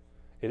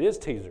 Teasers. It is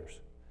teasers.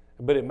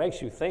 But it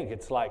makes you think.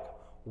 It's like,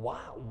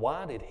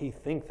 why did he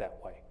think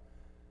that way?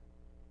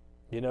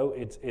 You know,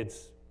 it's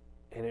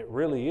and it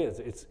really is.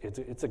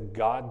 It's a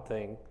God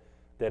thing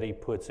that he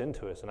puts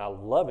into us. And I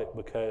love it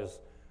because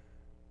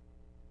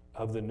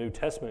of the New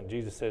Testament.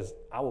 Jesus says,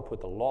 I will put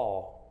the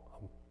law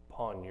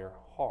upon your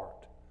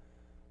heart.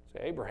 So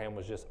Abraham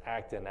was just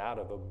acting out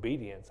of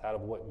obedience, out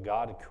of what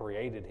God had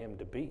created him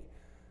to be.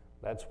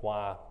 That's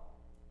why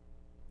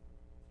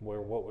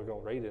what we're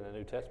going to read in the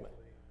New Testament.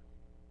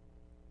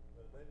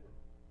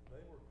 They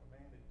were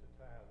commanded to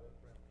tithe up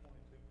around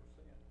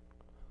 22%,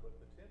 but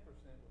the 10%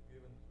 was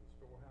given to the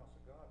storehouse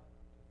of God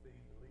to feed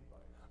the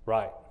Levites.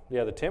 Right.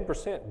 Yeah, the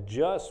 10%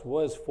 just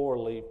was for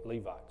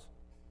Levites.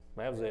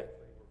 That was it.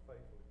 They were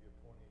faithful to give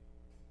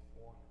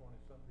 21, 20,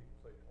 some people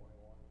say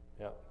 21.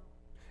 Yeah.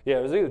 Yeah,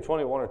 it was either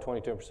 21 or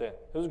 22%. It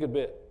was a good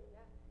bit.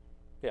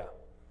 Yeah.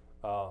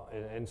 Yeah.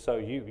 And so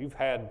you've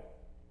had,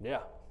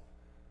 yeah.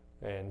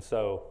 And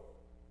so,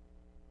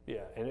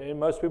 yeah. And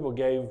most people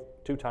gave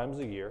 2 times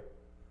a year.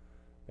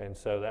 And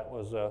so that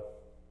was,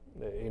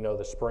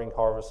 the spring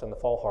harvest and the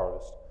fall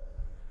harvest.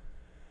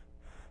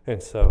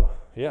 And so,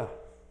 yeah,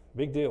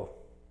 big deal.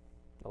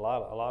 A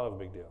lot of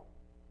big deal.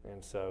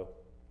 And so,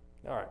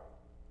 all right.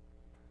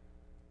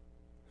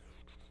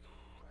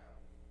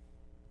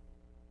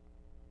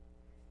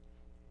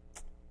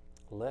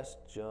 Let's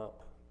jump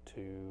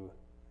to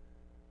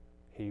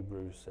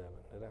Hebrews 7.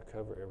 Did I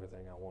cover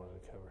everything I wanted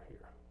to cover here?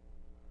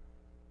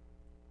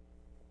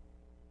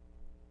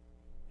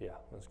 Yeah,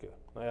 that's good.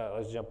 Yeah,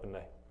 let's jump in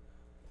there.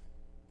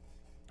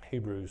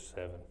 Hebrews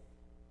 7,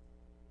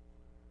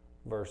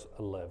 verse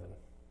 11.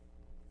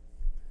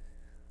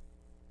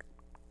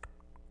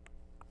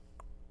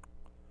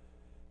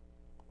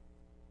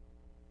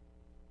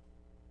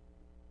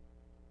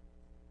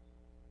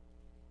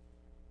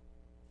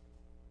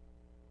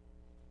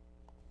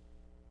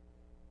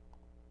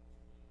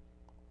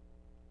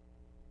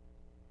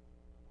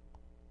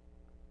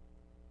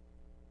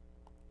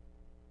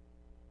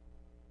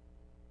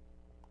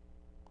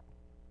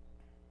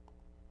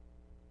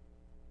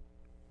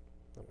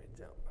 Let me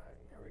jump back.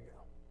 Here we go.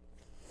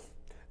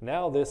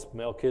 Now this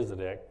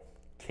Melchizedek,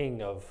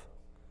 king of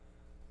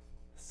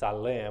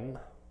Salem,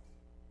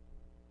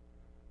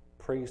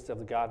 priest of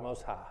the God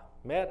Most High,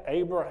 met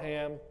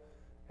Abraham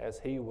as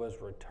he was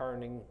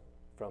returning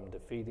from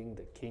defeating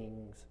the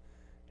kings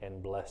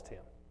and blessed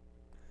him.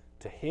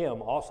 To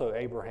him also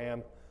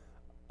Abraham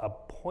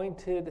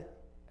appointed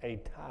a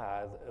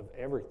tithe of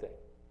everything.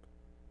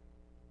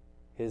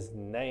 His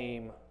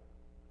name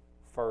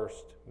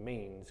first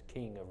means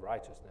king of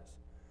righteousness,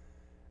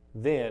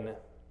 then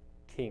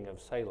king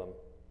of Salem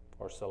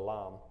or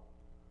Salam.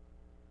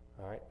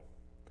 All right,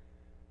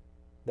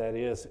 that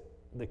is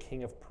the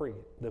king of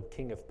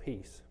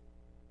peace,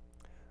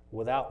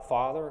 without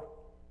father,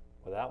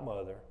 without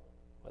mother,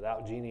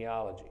 without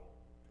genealogy.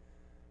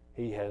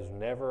 He has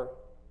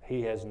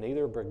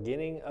neither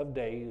beginning of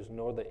days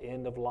nor the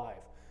end of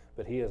life,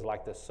 but he is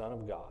like the Son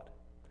of God,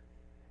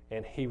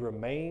 and he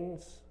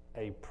remains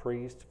a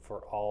priest for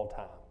all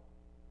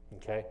time.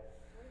 Okay?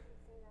 Where does it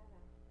say that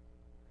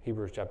at?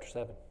 Hebrews chapter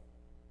 7,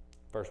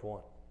 verse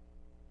 1.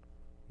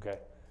 Okay?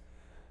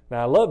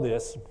 Now I love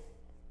this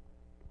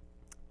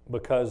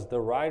because the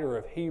writer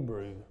of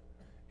Hebrew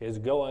is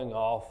going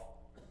off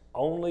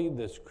only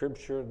the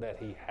scripture that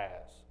he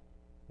has.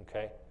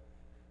 Okay?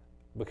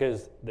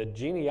 Because the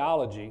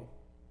genealogy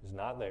is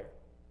not there.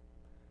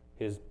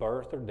 His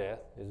birth or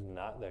death is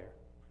not there.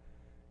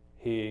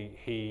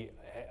 He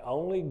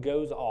only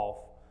goes off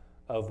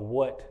of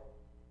what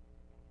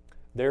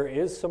there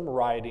is some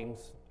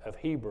writings of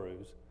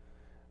Hebrews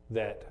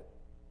that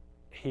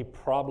he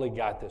probably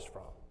got this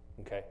from.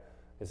 Okay?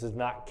 This is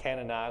not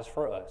canonized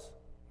for us.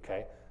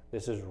 Okay?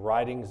 This is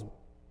writings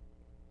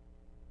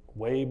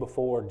way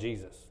before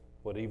Jesus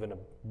would even have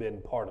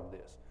been part of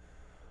this.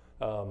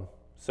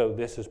 So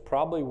this is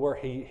probably where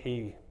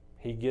he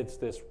gets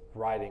this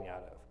writing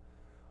out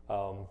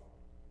of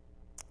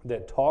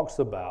that talks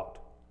about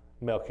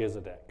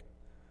Melchizedek.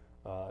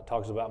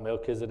 Talks about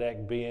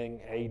Melchizedek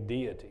being a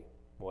deity.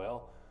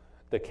 Well,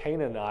 the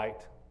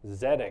Canaanite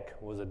Zedek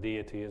was a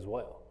deity as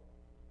well.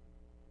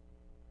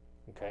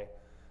 Okay?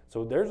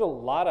 So there's a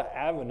lot of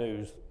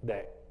avenues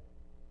that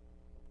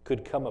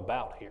could come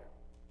about here.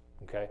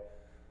 Okay?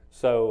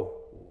 So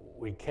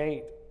we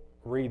can't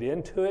read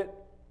into it,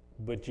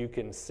 but you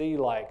can see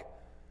like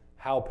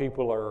how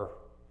people are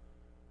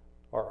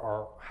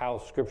how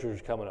Scripture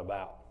is coming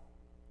about.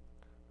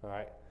 All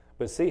right?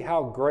 But see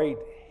how great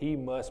he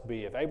must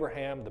be. If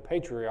Abraham, the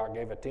patriarch,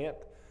 gave a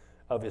tenth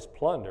of his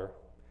plunder,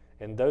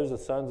 and those the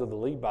sons of the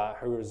Levi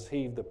who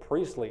received the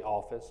priestly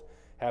office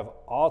have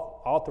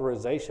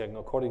authorization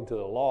according to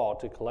the law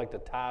to collect a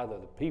tithe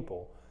of the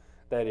people,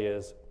 that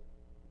is,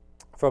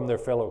 from their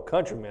fellow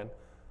countrymen,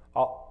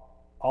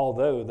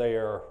 although they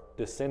are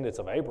descendants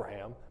of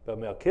Abraham, but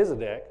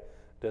Melchizedek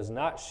does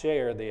not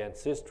share the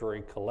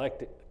ancestry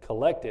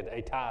collected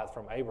a tithe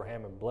from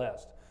Abraham and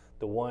blessed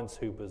the ones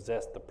who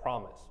possessed the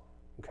promise.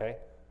 Okay?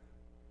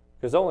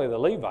 Because only the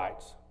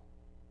Levites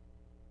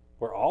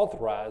were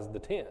authorized the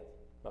tenth.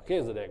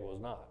 Melchizedek was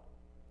not.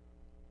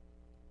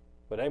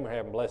 But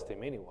Abraham blessed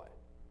him anyway.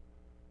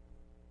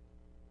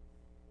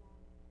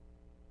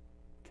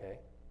 Okay?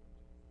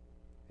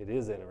 It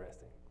is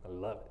interesting. I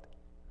love it.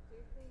 Do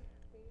you think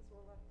things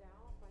were left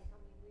out? Like, I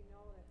mean, we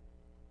know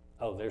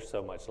that. Oh, there's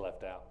so much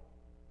left out.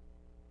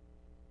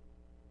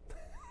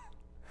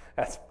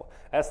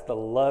 That's the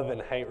love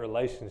and hate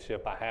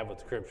relationship I have with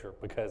Scripture,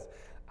 because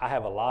I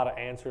have a lot of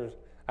answers,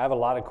 I have a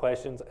lot of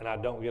questions, and I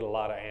don't get a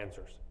lot of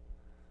answers.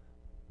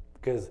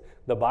 Because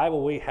the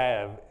Bible we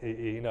have,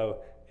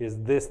 is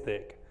this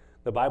thick.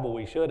 The Bible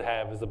we should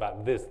have is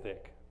about this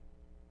thick.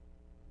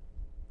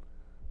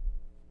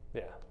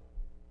 Yeah.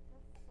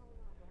 That's so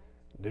not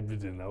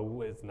right.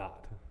 No, it's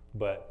not.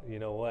 But you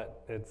know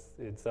what?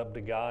 It's up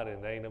to God,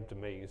 and it ain't up to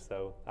me.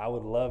 So I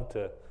would love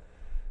to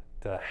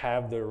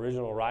have the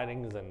original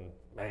writings, and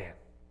man,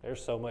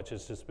 there's so much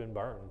that's just been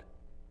burned.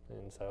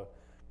 And so,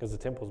 because the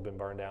temple's been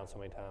burned down so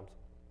many times.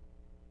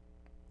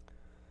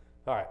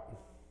 All right.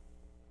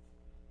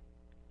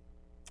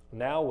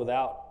 Now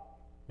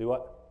do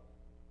what?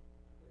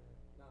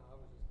 No, I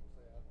was just gonna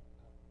say, I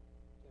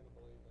tend to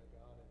believe that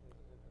God in his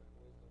infinite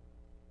wisdom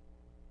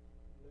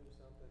knew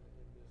something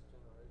in this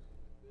generation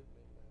that didn't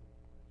need that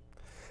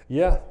information.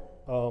 Yeah,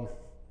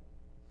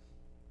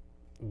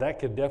 that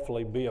could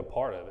definitely be a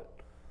part of it.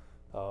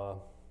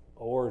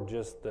 Or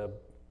just the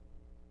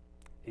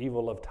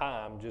evil of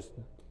time just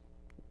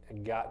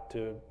got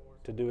to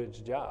do its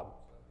job.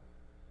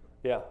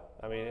 Yeah,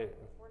 I mean,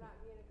 We're not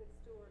being a good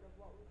steward of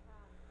what we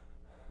have.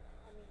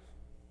 I mean,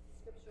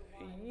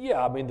 Scripture-wise.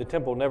 yeah, I mean, the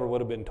temple never would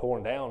have been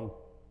torn down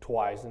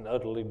twice and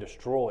utterly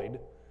destroyed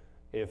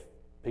if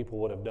people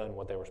would have done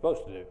what they were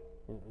supposed to do.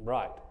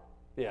 Right,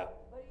 yeah.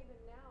 But even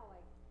now,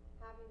 like,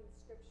 having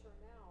Scripture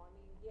now, I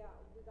mean, yeah,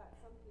 we got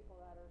some people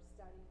that are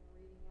studying and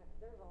reading it.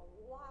 There's a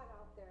lot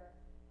out there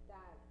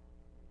that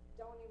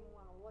don't even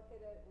want to look at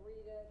it,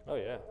 read it. Oh,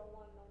 yeah. Don't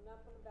want to know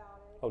nothing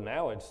about it. Oh,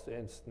 now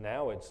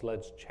it's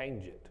let's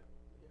change it.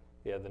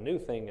 Yeah, the new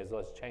thing is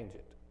let's change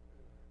it.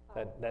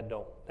 That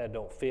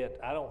don't fit.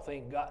 I don't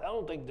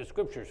think the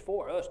Scripture's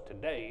for us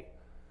today.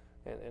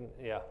 And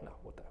yeah, no,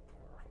 what the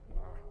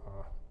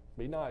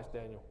be nice,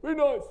 Daniel. Be nice.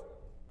 I'm going to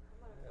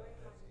bring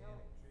my Nancy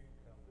notes. Hennig, she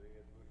come to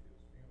Ed Bush's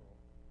funeral,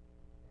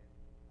 and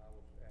I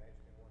was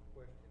asking one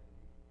question, and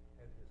he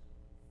had this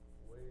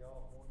way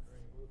off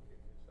wondering look in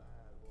his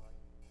eyes, like,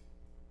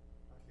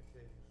 I could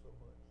tell you so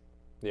much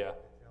Yeah,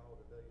 that y'all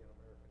today in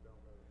America don't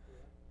know.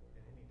 And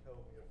then he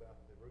told me about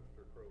the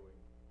rooster crowing,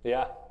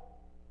 yeah,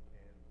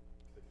 and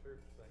the church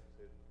thinks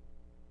that,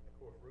 of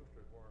course,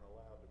 roosters weren't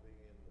allowed to be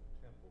in the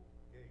temple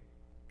gate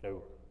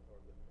No.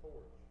 or the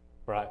porch.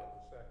 right, It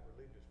was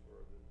sacrilegious for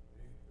the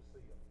Jews to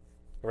see them.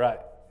 right.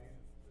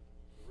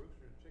 The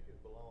rooster and chickens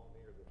belong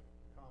near the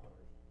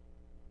commoners,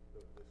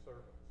 the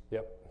servants.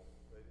 Yep.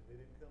 They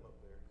didn't come up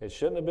there, It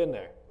shouldn't have been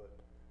there. but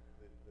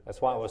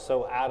That's why it was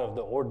so out of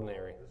the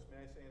ordinary. this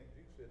Messianic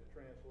Jew said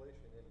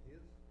translation in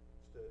his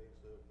studies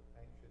of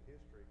ancient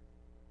history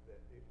that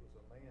it was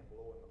a man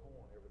blowing the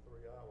horn every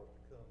 3 hours to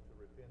come to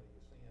repent of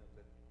your sins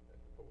at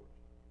the porch.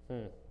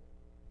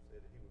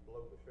 Said he would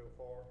blow the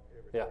shofar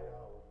every Yeah. 3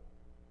 hours,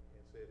 and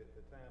said at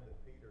the time that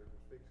Peter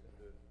was fixing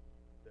to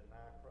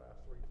deny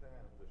Christ 3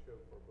 times, the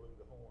shofar blew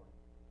the horn.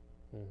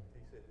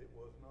 He said it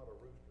was not a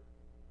rooster.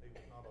 He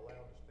was not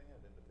allowed to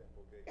stand in the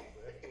temple gate. So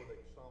that's where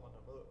they summoned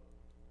him up.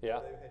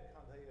 Yeah. They had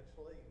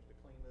slaves to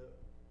clean up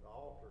the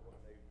altar when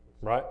they would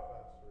Right.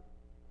 sacrifice,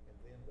 and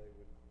then they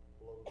would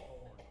blow the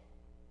horn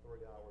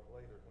 3 hours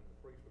later. When the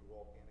priest would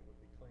walk in, it would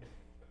be clean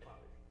and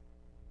polished.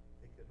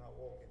 He could not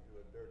walk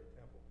into a dirty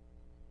temple.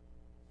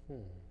 So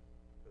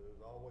there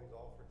was always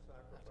offered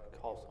sacrifice.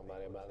 Call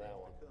somebody about that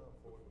one. To come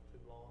before it was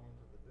too long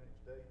into the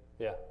next day,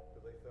 Yeah.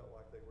 because they felt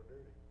like they were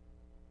dirty.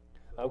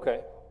 So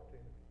Okay. there was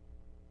opportunity.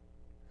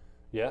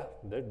 Yeah,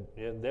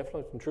 there's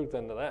definitely some truth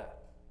into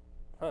that.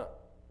 Huh.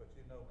 But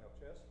you know,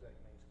 Melchizedek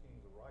means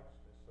kings of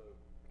righteousness, so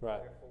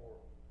Right. therefore,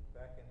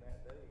 back in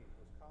that day, it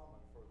was common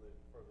for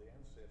the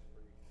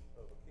ancestry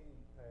of a king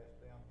to pass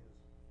down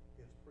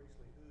his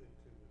priestlyhood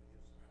to his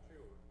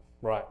children.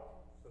 Right.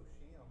 So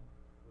Shem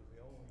was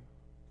the only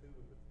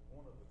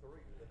one of the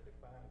 3 that they could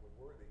find was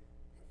worthy.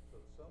 So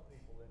some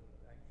people in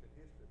ancient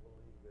history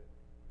believe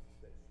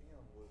that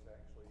Shem was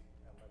actually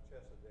a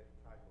Melchizedek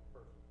type of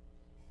person,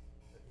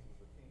 that he was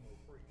a kingly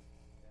priest,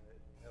 and that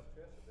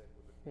Melchizedek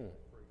was a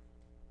kingly priest.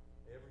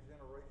 Every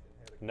generation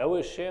had a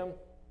Noah's Shem?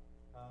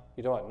 Huh?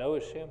 You know what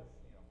Noah's Shem?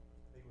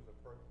 He was a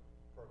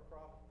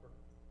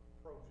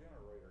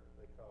progenerator,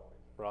 they called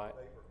him. Right. Of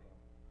Abraham.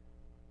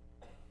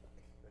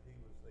 That they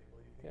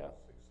believe he Yeah. was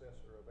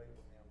successor of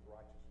Abraham's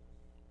righteousness.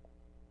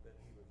 That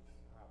he was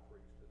high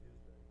priest of his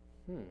day.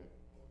 Well,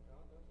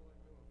 God does like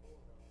doing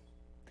forerunners.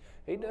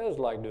 He does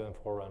like doing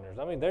forerunners.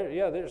 I mean,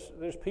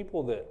 there's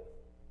people that,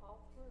 All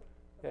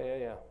through.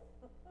 yeah.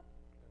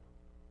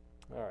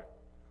 All right.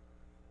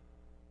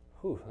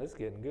 Whew, this is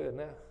getting good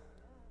now.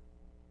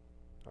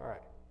 All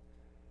right.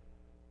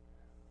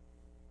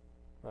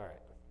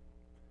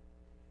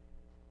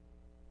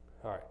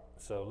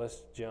 So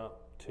let's jump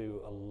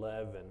to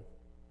 11.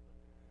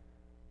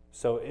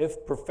 So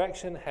if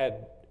perfection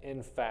had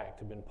in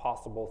fact been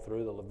possible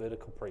through the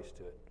Levitical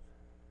priesthood,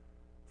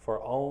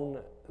 for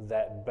on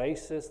that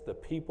basis the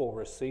people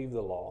received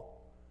the law,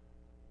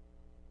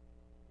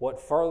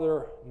 what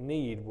further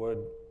need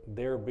would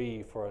there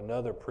be for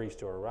another priest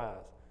to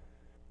arise,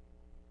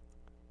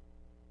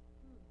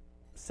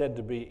 said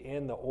to be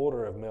in the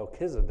order of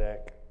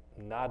Melchizedek,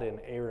 not in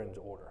Aaron's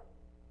order?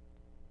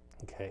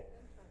 Okay.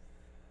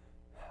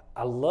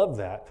 I love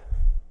that.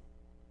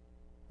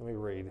 Let me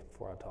read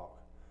before I talk.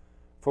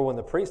 For when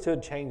the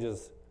priesthood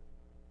changes,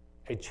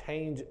 a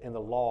change in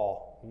the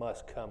law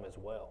must come as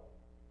well.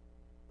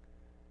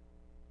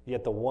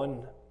 Yet the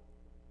one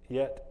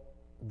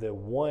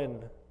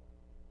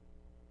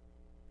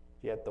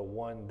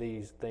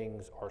these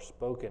things are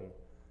spoken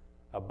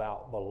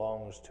about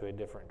belongs to a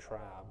different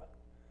tribe,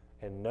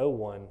 and no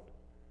one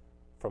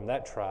from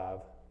that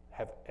tribe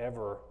have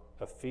ever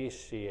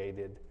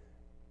officiated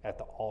at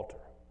the altar.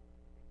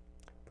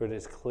 For it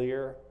is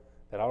clear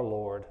that our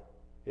Lord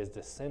is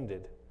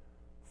descended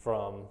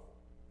from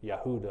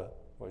Yehuda,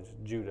 or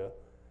Judah,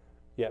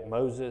 yet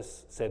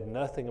Moses said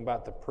nothing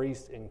about the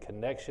priest in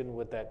connection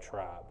with that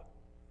tribe.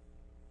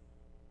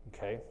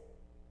 Okay?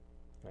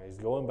 Now he's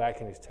going back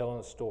and he's telling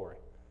a story.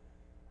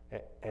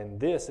 And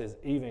this is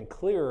even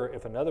clearer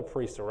if another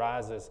priest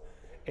arises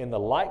in the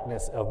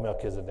likeness of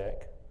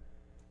Melchizedek,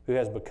 who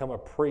has become a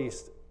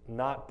priest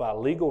not by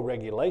legal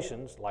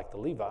regulations like the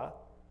Levi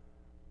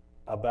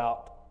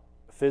about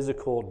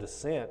physical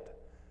descent,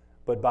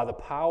 but by the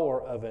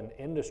power of an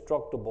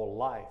indestructible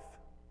life.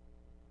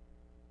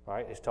 All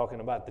right, he's talking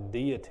about the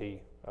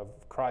deity of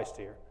Christ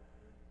here.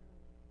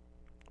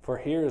 For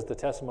here is the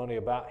testimony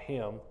about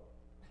him: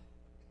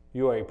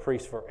 you are a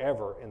priest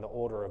forever in the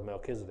order of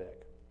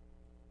Melchizedek.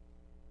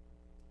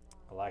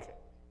 I like it.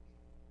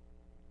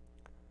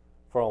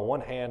 For on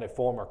one hand, a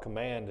form or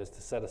command is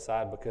to set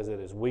aside because it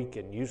is weak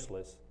and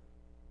useless.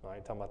 All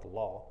right, talking about the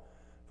law.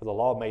 For the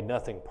law made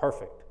nothing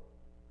perfect.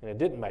 And it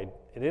didn't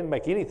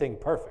make anything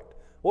perfect.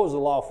 What was the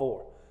law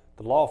for?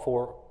 The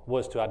law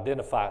was to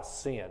identify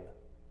sin.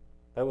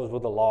 That was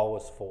what the law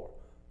was for,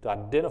 to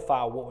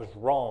identify what was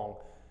wrong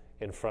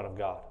in front of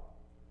God.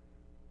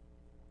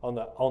 On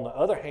the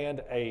other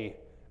hand, a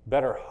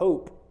better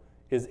hope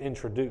is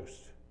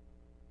introduced.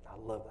 I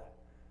love that.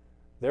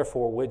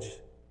 Therefore, which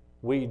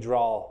we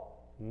draw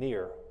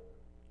near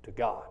to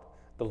God.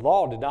 The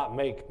law did not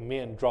make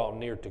men draw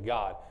near to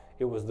God.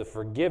 It was the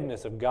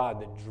forgiveness of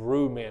God that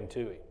drew men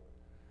to him.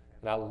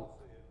 And I said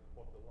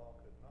what the law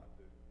could not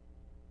do.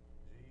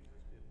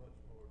 Jesus did much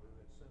more than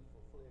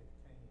sinful flesh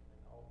came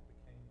and all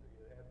became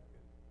the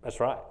advocate That's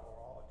right. for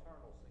all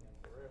eternal sin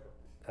forever.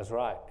 That's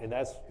right. And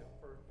that's,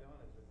 First John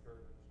is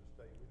encouraged us to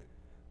stay with it.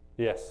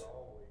 yes.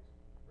 Always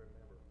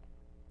remember.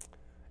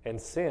 And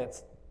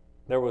since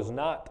there was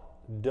not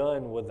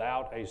done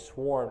without a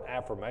sworn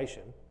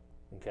affirmation,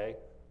 okay,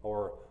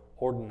 or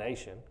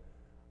ordination,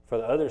 for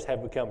the others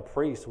have become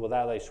priests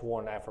without a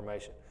sworn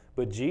affirmation.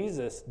 But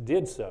Jesus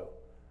did so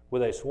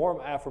with a sworn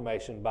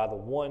affirmation by the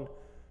one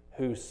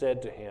who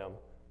said to him,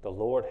 the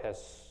Lord has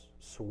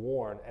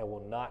sworn and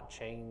will not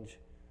change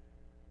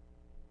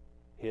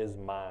his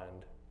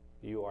mind.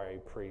 You are a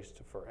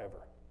priest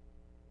forever.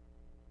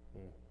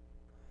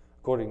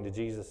 Accordingly,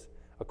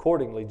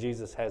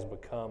 Jesus has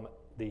become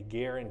the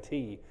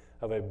guarantee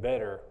of a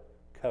better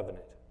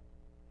covenant.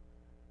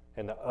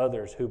 And the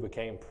others who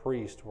became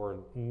priests were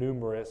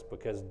numerous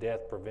because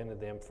death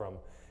prevented them from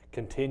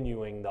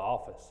continuing the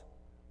office.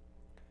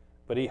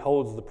 But he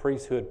holds the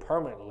priesthood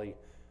permanently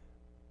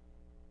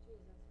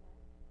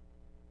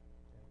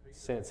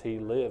since he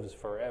lives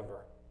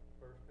forever.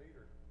 First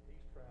Peter,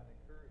 he's trying to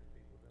encourage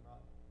people to not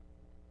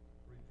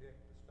reject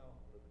the stone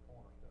of the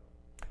cornerstone,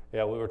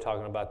 Yeah, we were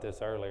talking about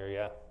this earlier,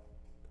 yeah.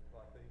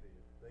 like they did.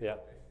 They Yeah.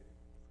 rejected it.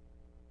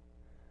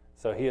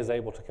 So he is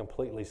able to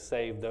completely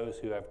save those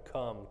who have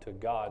come to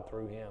God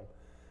through him,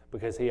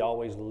 because he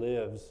always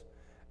lives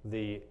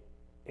he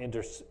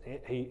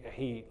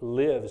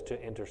lives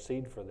to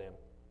intercede for them.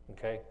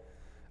 Okay?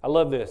 I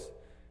love this.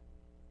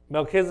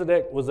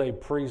 Melchizedek was a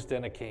priest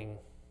and a king.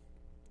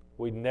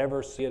 We'd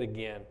never see it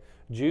again.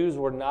 Jews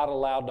were not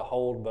allowed to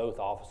hold both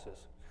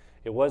offices.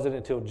 It wasn't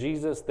until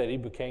Jesus that he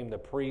became the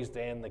priest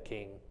and the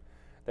king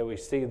that we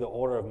see the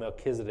order of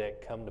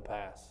Melchizedek come to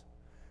pass.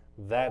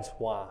 That's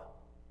why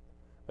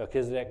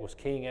Melchizedek was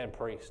king and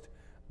priest.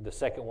 The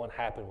second one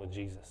happened with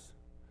Jesus.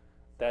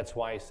 That's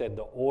why he said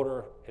the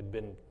order had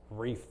been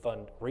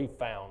refound.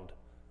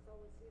 So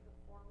was he the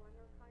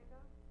forerunner, kind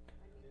of?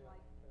 I mean, like,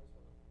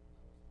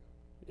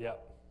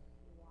 Yep,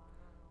 wow.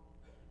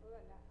 Ooh,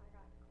 I got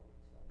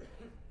cold.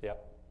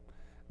 yep.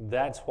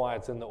 That's why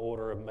it's in the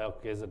order of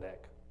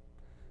Melchizedek,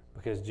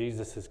 because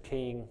Jesus is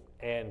king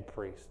and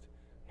priest.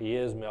 He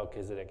is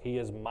Melchizedek. He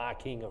is my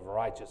king of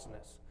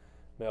righteousness.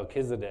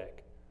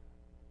 Melchizedek,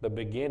 the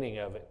beginning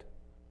of it,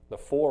 the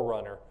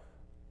forerunner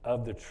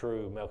of the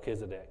true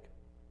Melchizedek.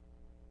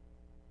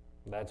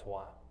 That's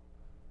why.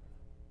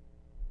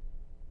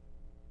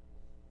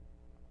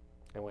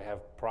 And we have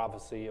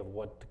prophecy of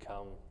what to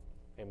come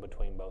in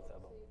between both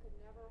of them. So you could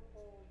never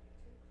hold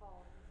two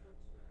callings, which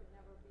you could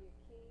never be a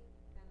king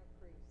and a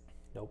priest.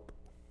 Nope.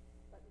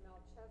 But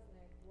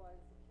Melchizedek was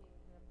a king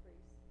and a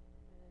priest.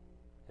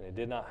 And it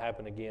did not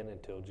happen again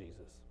until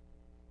Jesus.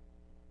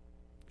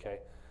 Okay?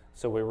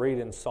 So we read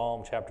in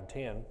Psalm chapter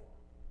 10,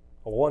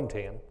 or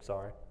 110,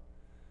 sorry.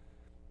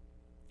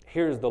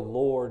 Here's the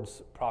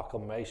Lord's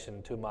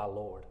proclamation to my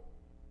Lord.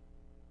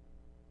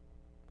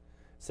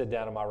 Sit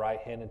down at my right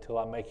hand until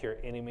I make your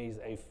enemies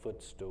a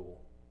footstool.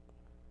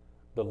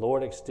 The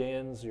Lord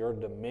extends your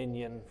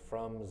dominion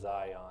from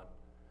Zion.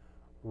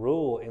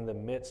 Rule in the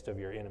midst of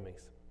your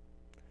enemies.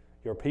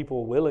 Your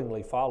people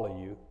willingly follow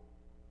you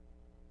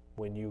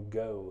when you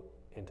go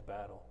into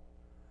battle.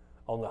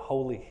 On the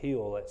holy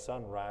hill at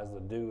sunrise, the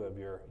dew of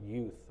your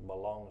youth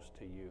belongs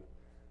to you.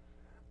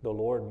 The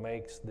Lord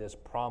makes this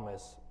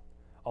promise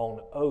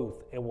on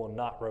oath and will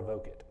not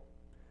revoke it.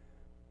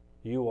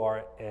 You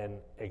are an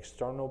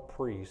external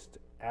priest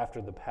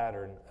after the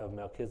pattern of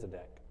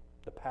Melchizedek.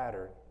 The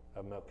pattern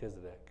of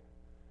Melchizedek.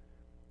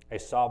 A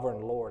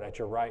sovereign Lord at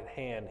your right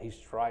hand, he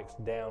strikes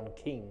down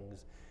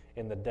kings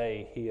in the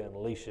day he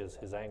unleashes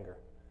his anger.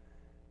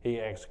 He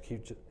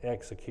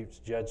executes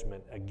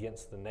judgment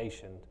against the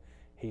nation.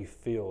 He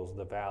fills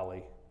the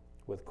valley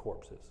with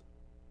corpses.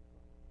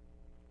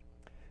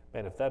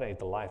 Man, if that ain't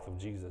the life of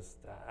Jesus,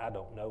 I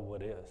don't know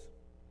what is.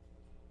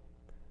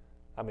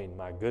 I mean,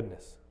 my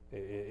goodness.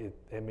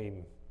 I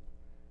mean,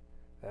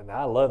 and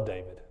I love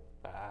David.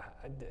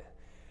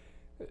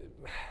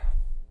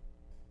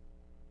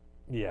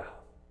 Yeah,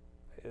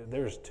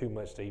 there's too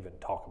much to even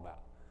talk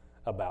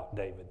about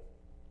David.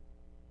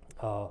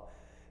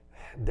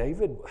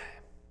 David,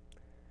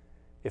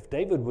 if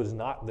David was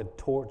not the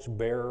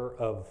torchbearer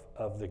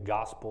of the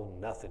gospel,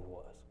 nothing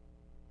was.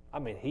 I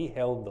mean, he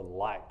held the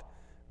light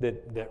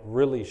that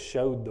really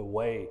showed the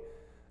way,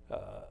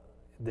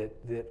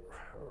 that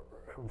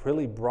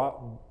really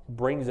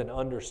brings an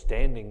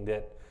understanding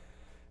that,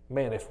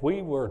 man, if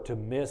we were to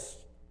miss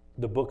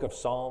the book of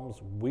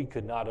Psalms, we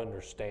could not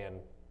understand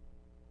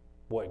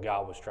what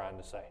God was trying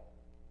to say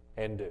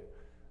and do.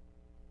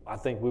 I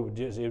think it would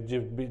just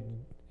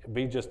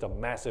be just a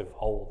massive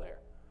hole there.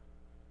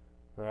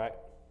 All right?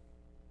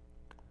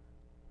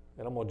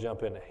 And I'm going to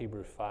jump into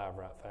Hebrews 5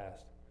 right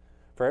fast.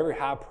 For every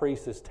high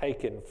priest is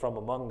taken from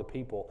among the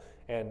people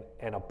and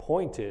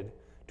appointed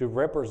to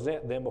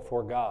represent them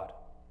before God.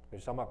 We're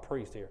talking about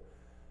priests here.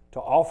 To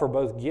offer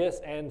both gifts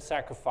and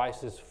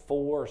sacrifices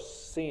for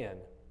sin.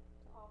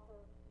 To offer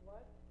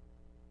what?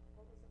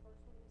 What was the first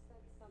one you said?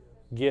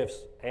 Something?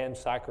 Gifts and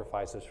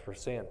sacrifices for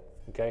sin.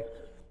 Okay?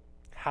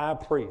 High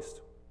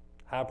priest.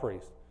 High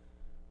priest.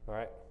 All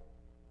right?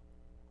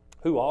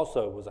 Who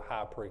also was a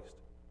high priest?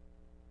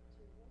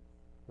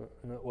 Jesus?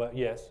 Well,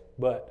 yes,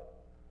 but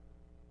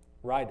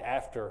right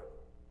after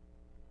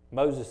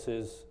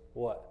Moses'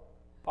 what?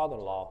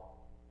 Father-in-law,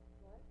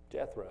 What?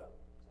 Jethro.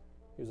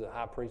 He was a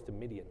high priest of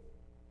Midian.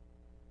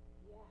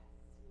 Yes,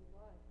 he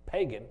was.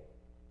 Pagan,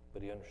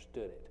 but he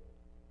understood it.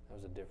 That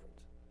was a difference.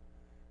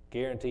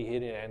 Guarantee he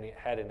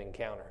had an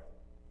encounter.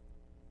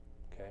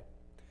 Okay?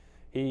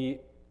 He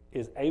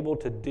is able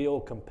to deal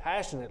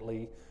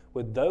compassionately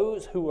with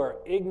those who are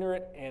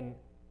ignorant and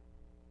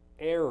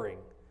erring,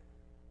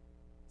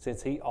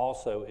 since he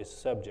also is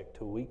subject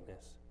to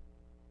weakness.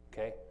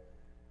 Okay?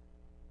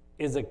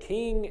 Is a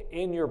king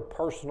in your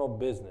personal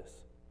business?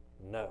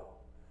 No.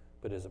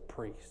 But is a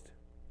priest?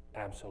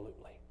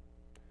 Absolutely.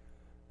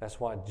 That's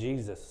why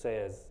Jesus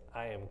says,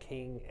 I am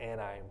king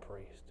and I am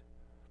priest.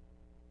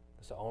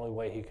 It's the only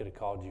way he could have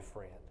called you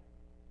friend.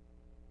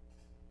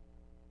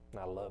 And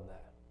I love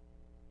that.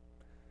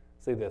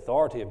 See, the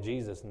authority of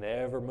Jesus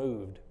never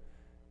moved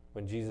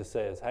when Jesus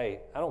says, hey,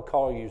 I don't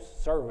call you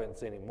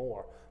servants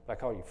anymore, but I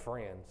call you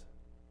friends.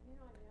 You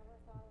know, I never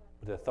thought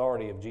of But the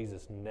authority of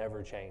Jesus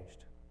never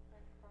changed.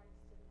 that Christ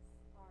is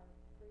our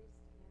priest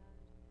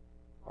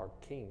and Our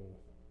king.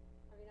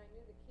 I mean, I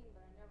knew the king,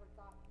 but I never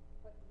thought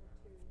putting the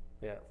two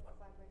Yeah. side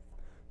by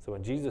side. So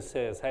when Jesus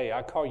says, hey,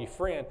 I call you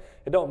friend,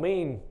 it don't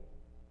mean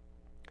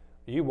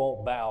you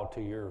won't bow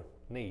to your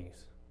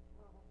knees.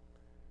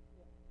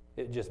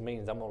 It just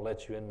means I'm going to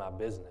let you in my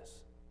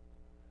business.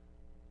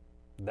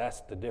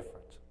 That's the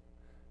difference.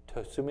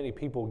 So many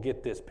people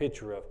get this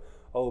picture of,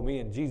 oh, me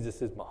and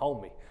Jesus is my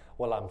homie.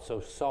 Well, I'm so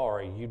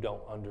sorry you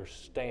don't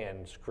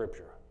understand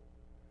Scripture.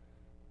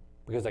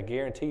 Because I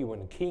guarantee you, when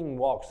the king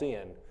walks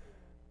in,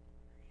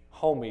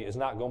 homie is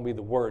not going to be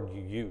the word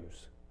you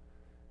use.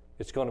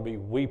 It's going to be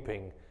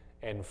weeping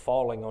and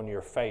falling on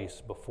your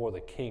face before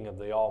the King of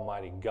the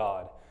Almighty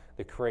God,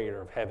 the creator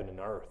of heaven and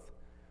earth.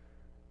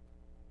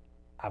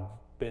 I've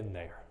been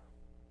there.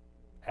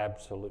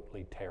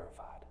 Absolutely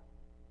terrified.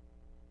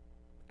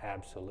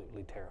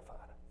 Absolutely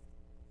terrified.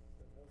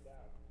 But no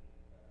doubt,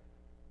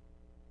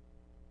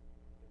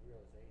 the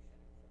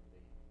realization from the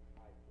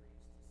high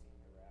priest,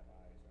 senior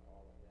rabbis, and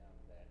all of them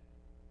that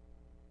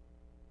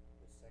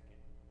the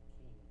second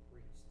king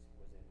priest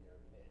was in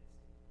their midst.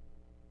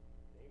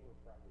 They were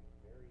probably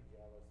very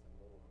jealous and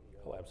a little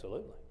bit. Oh,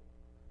 absolutely.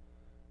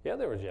 Yeah,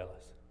 they were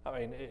jealous. I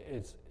mean,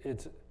 it's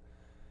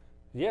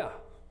yeah.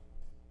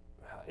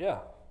 Yeah.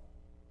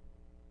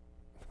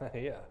 Yeah. Not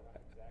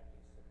exactly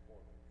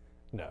supportive.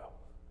 No.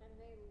 And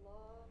they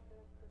love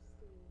their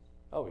prestige.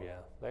 Oh,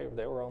 yeah.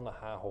 They were on the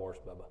high horse,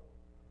 Bubba.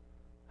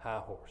 High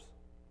horse.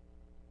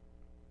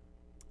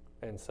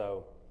 And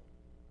so,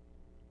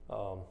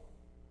 but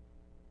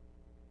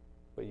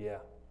yeah,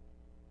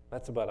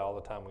 that's about all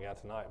the time we got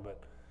tonight.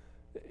 But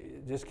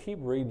just keep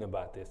reading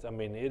about this. I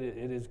mean, it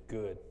is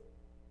good.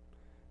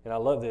 And I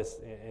love this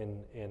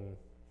in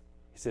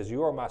he says,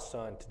 you are my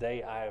son.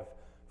 Today I have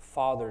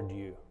fathered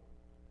you.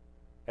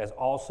 As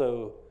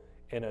also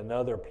in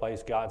another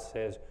place, God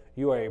says,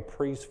 you are a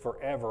priest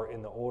forever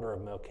in the order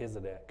of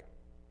Melchizedek.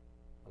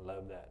 I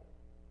love that.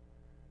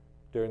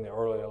 During the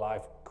earlier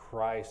life,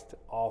 Christ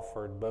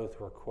offered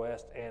both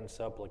requests and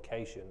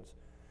supplications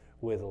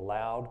with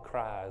loud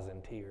cries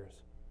and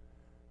tears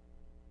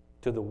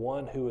to the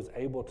one who was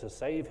able to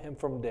save him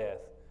from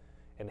death,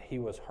 and he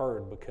was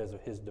heard because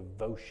of his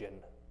devotion.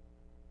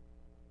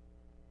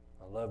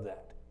 I love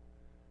that.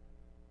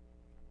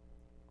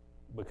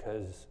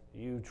 Because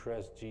you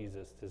trust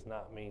Jesus does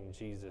not mean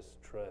Jesus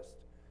trusts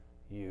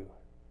you.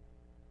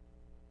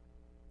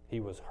 He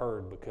was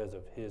heard because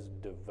of his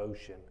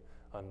devotion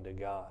unto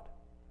God.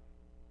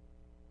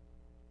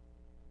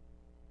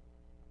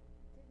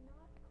 Did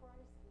not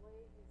Christ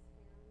lay his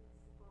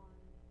hands on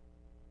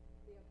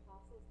the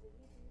apostles? Did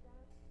he do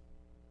that?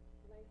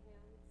 Lay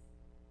hands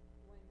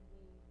when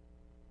he...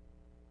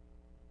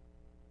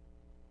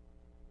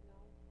 No?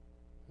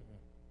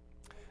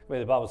 I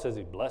mean, the Bible says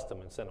he blessed them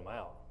and sent them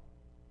out.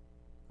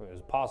 I mean, it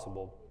was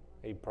possible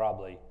he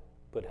probably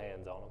put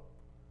hands on them.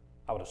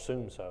 I would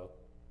assume so.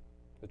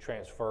 The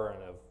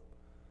transferring of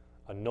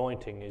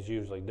anointing is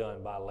usually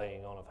done by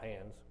laying on of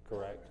hands,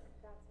 correct?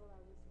 That's what I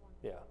was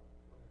wondering. Yeah.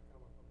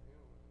 Coming from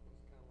him, it was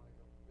kind of like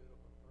a bit of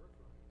a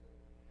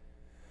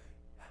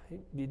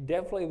birthright there.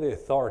 Definitely the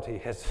authority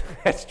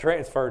has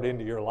transferred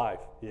into your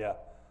life, yeah.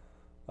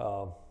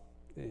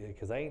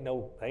 Because ain't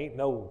no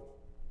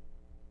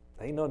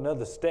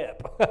another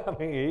step. I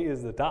mean, he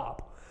is the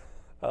top.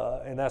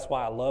 And that's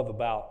why I love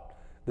about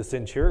the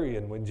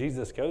centurion when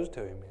Jesus goes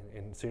to him.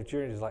 And the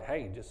centurion is like,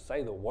 hey, just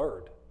say the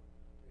word.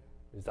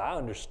 He says, I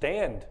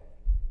understand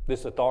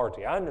this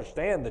authority. I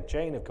understand the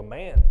chain of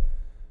command.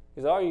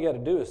 He says, all you got to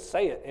do is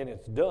say it and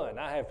it's done.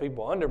 I have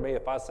people under me.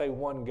 If I say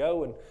one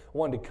go and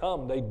one to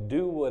come, they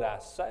do what I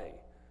say.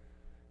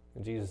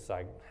 And Jesus is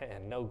like,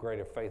 man, no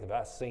greater faith have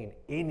I seen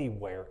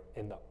anywhere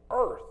in the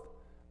earth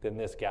than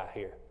this guy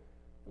here.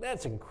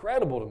 That's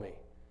incredible to me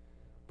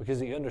because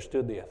he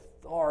understood the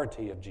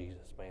authority of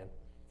Jesus, man.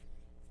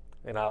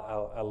 And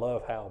I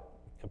love how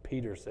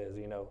Peter says,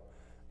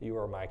 you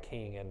are my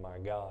king and my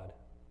God.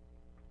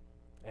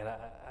 And I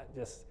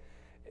just,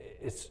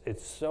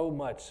 it's so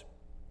much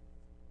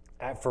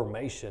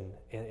affirmation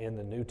in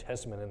the New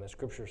Testament and the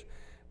Scriptures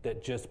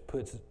that just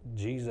puts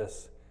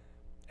Jesus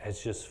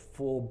as just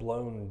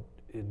full-blown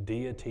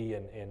deity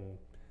and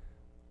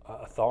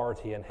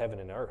authority in heaven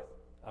and earth.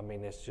 I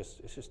mean, it's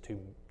just too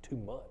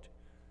much.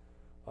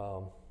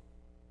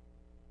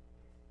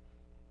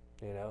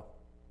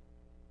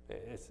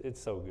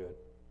 It's so good.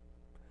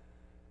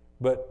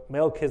 But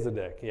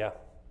Melchizedek, yeah,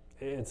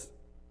 it's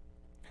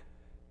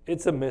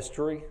a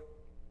mystery.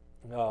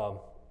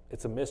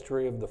 It's a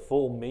mystery of the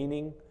full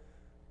meaning.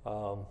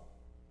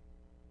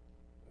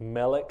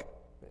 Melech,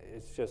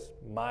 it's just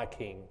my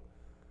king.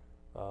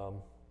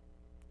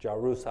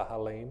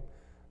 Jerusalem.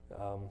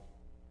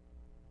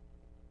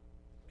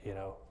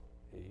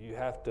 You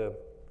have to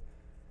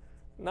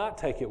not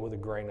take it with a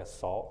grain of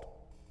salt.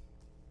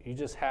 You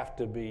just have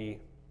to be,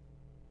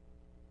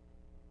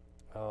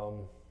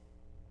 you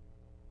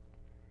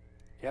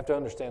have to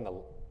understand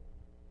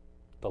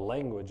the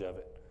language of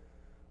it.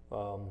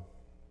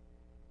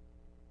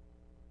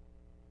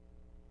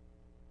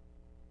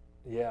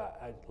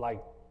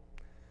 Like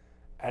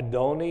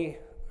Adoni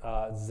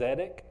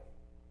Zedek,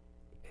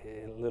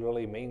 it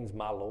literally means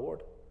my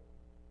Lord.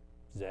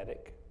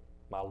 Zedek,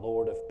 my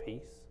Lord of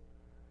peace.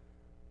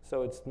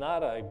 So it's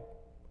not a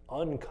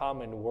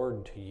uncommon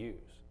word to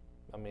use.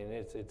 I mean,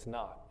 it's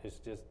not. It's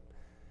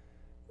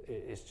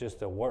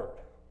just a word.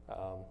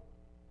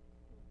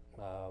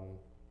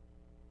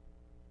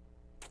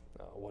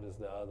 What is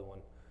the other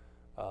one?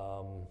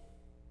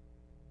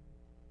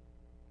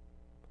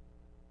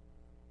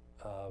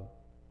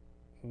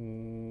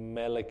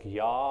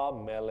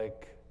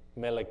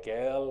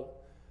 Melekel.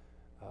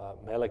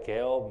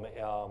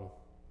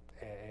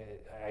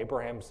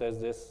 Abraham says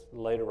this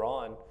later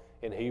on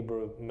in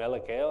Hebrew.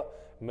 Melekel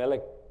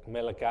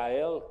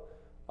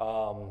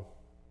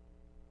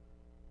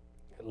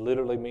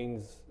literally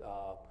means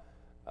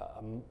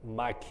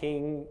my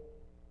king,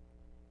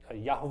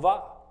 Yahweh.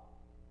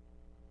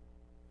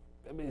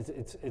 I mean,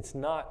 it's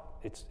not.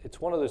 It's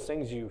one of those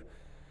things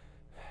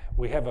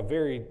we have a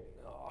very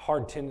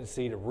hard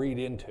tendency to read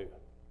into,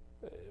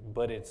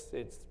 but it's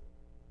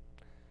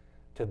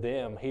to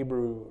them,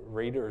 Hebrew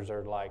readers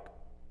are like,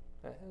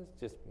 it's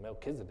just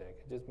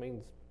Melchizedek. It just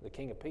means the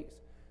king of peace.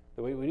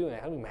 So we don't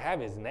even have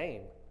his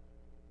name.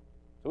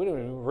 So we don't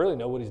even really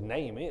know what his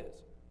name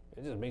is.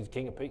 It just means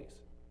king of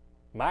peace.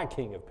 My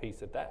king of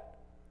peace at that.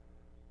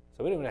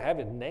 So we don't even have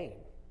his name.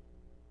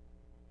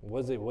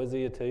 Was he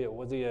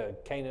a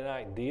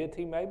Canaanite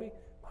deity maybe?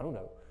 I don't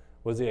know.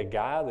 Was he a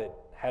guy that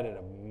had an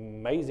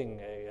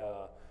amazing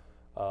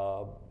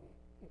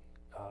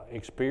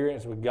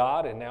experience with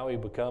God, and now he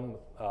become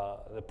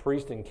the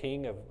priest and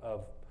king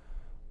of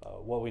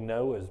what we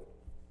know as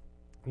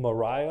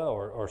Moriah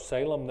or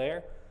Salem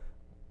there?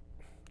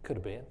 Could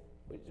have been.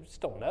 We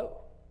just don't know.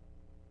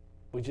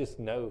 We just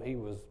know he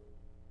was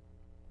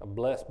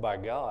blessed by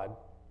God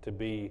to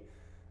be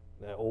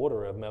the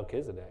order of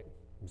Melchizedek.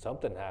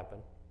 Something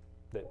happened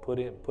that put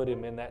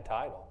him in that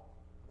title.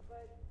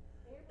 But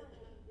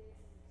Abraham gave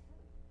him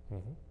 10.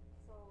 Mm-hmm.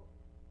 So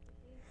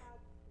he had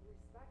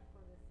respect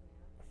for this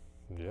man.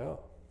 Yeah.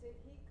 Did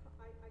he,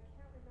 I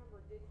can't remember,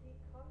 did he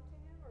come to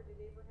him or did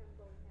Abraham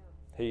go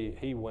to him?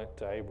 He went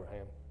to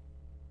Abraham.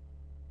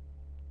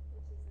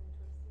 Which is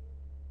interesting.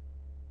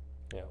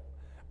 Yeah.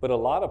 But a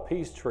lot of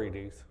peace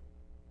treaties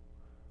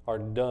are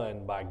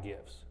done by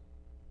gifts.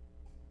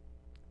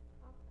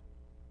 Okay.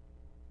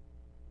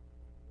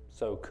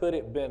 So could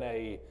it have been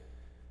a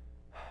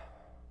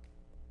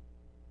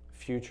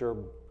future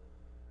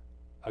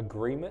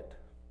agreement,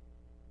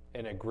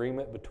 an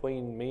agreement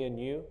between me and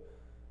you?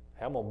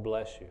 I'm going to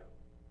bless you.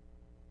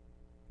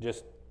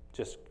 Just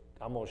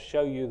I'm going to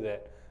show you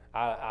that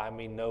I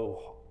mean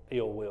no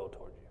ill will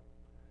toward you.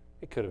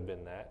 It could have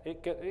been that.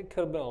 It could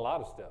have been a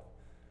lot of stuff.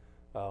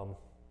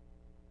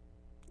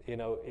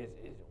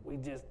 We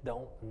just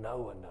don't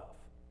know enough.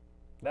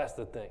 That's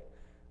the thing.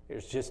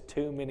 There's just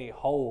too many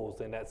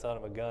holes in that son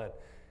of a gun.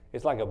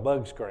 It's like a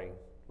bug screen.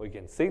 We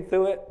can see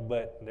through it,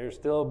 but there's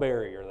still a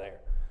barrier there.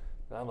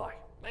 And I'm like,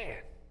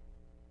 man,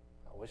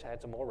 I wish I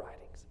had some more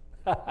writings.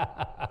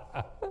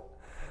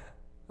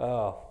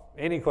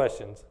 Any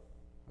questions?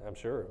 I'm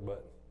sure,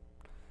 but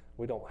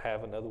we don't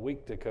have another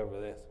week to cover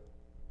this.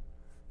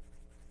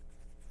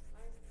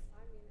 I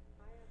mean,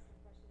 I have some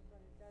questions,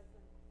 but it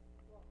doesn't,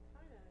 well,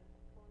 kind of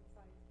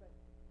coincides, but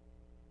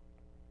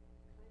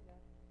kind of.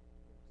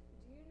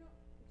 Do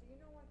you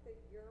know what the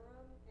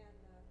Urim and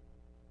the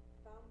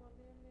Thummim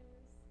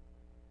is?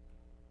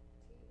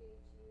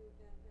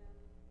 Thummam.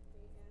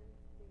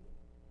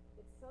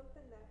 It's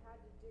something that had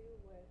to do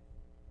with,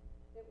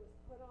 it was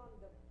put on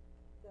the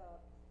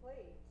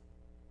plate.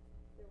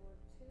 There were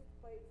 2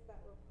 plates that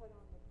were put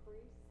on the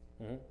priest,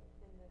 Mm-hmm.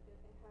 and it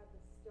had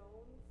the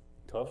stones.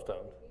 12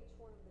 stones. For each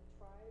one of the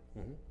tribes.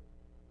 Mm-hmm.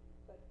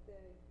 But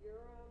the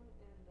Urim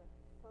and the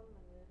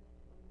Thummim,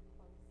 if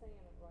I'm saying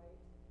it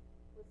right,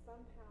 was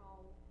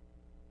somehow,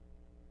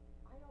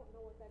 I don't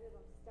know what that is.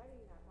 I'm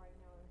studying that right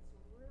now, and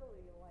it's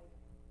really like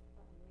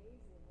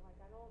amazing.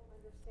 Like I don't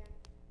understand.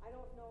 I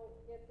don't know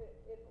if it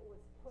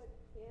was put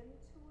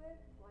into it,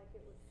 like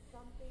it was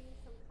something,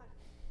 some kind.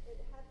 It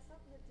had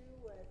something to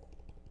do with.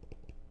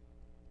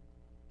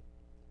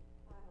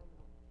 I don't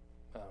know.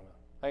 I don't know.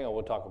 Hang on,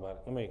 we'll talk about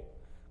it. Let me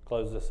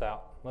close this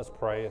out. Let's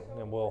pray, and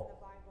then we'll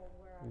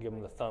give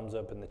them the thumbs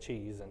up and the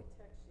cheese, and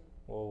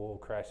we'll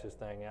crash this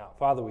thing out.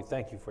 Father, we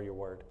thank you for your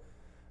word.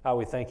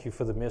 We thank you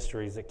for the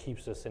mysteries that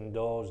keeps us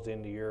indulged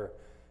into your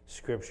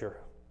scripture.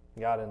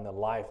 God, in the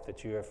life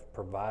that you have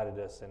provided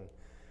us.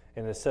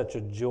 And it's such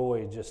a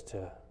joy just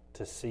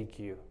to seek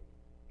you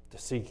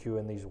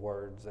in these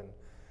words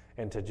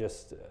and to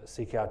just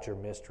seek out your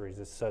mysteries.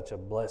 It's such a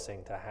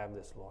blessing to have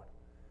this, Lord.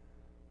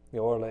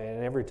 Lord,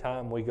 and every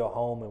time we go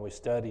home and we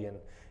study, and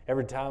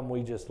every time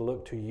we just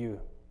look to you,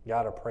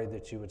 God, I pray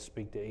that you would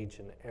speak to each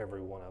and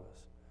every one of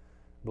us.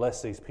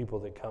 Bless these people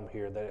that come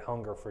here that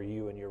hunger for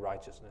you and your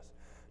righteousness,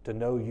 to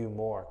know you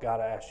more. God,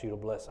 I ask you to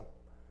bless them.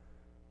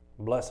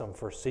 Bless them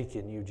for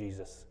seeking you,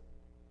 Jesus.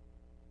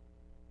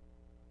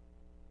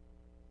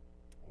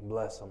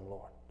 Bless them,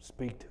 Lord.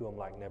 Speak to them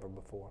like never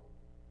before.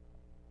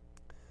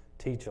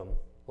 Teach them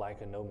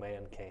like no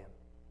man can.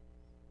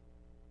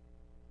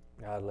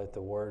 God, let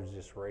the words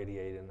just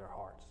radiate in their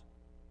hearts.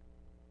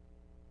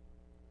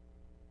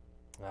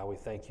 God, we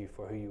thank you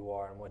for who you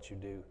are and what you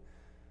do.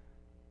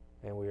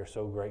 And we are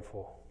so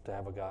grateful to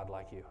have a God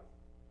like you.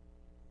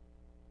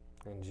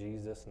 In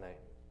Jesus' name,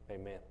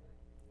 amen.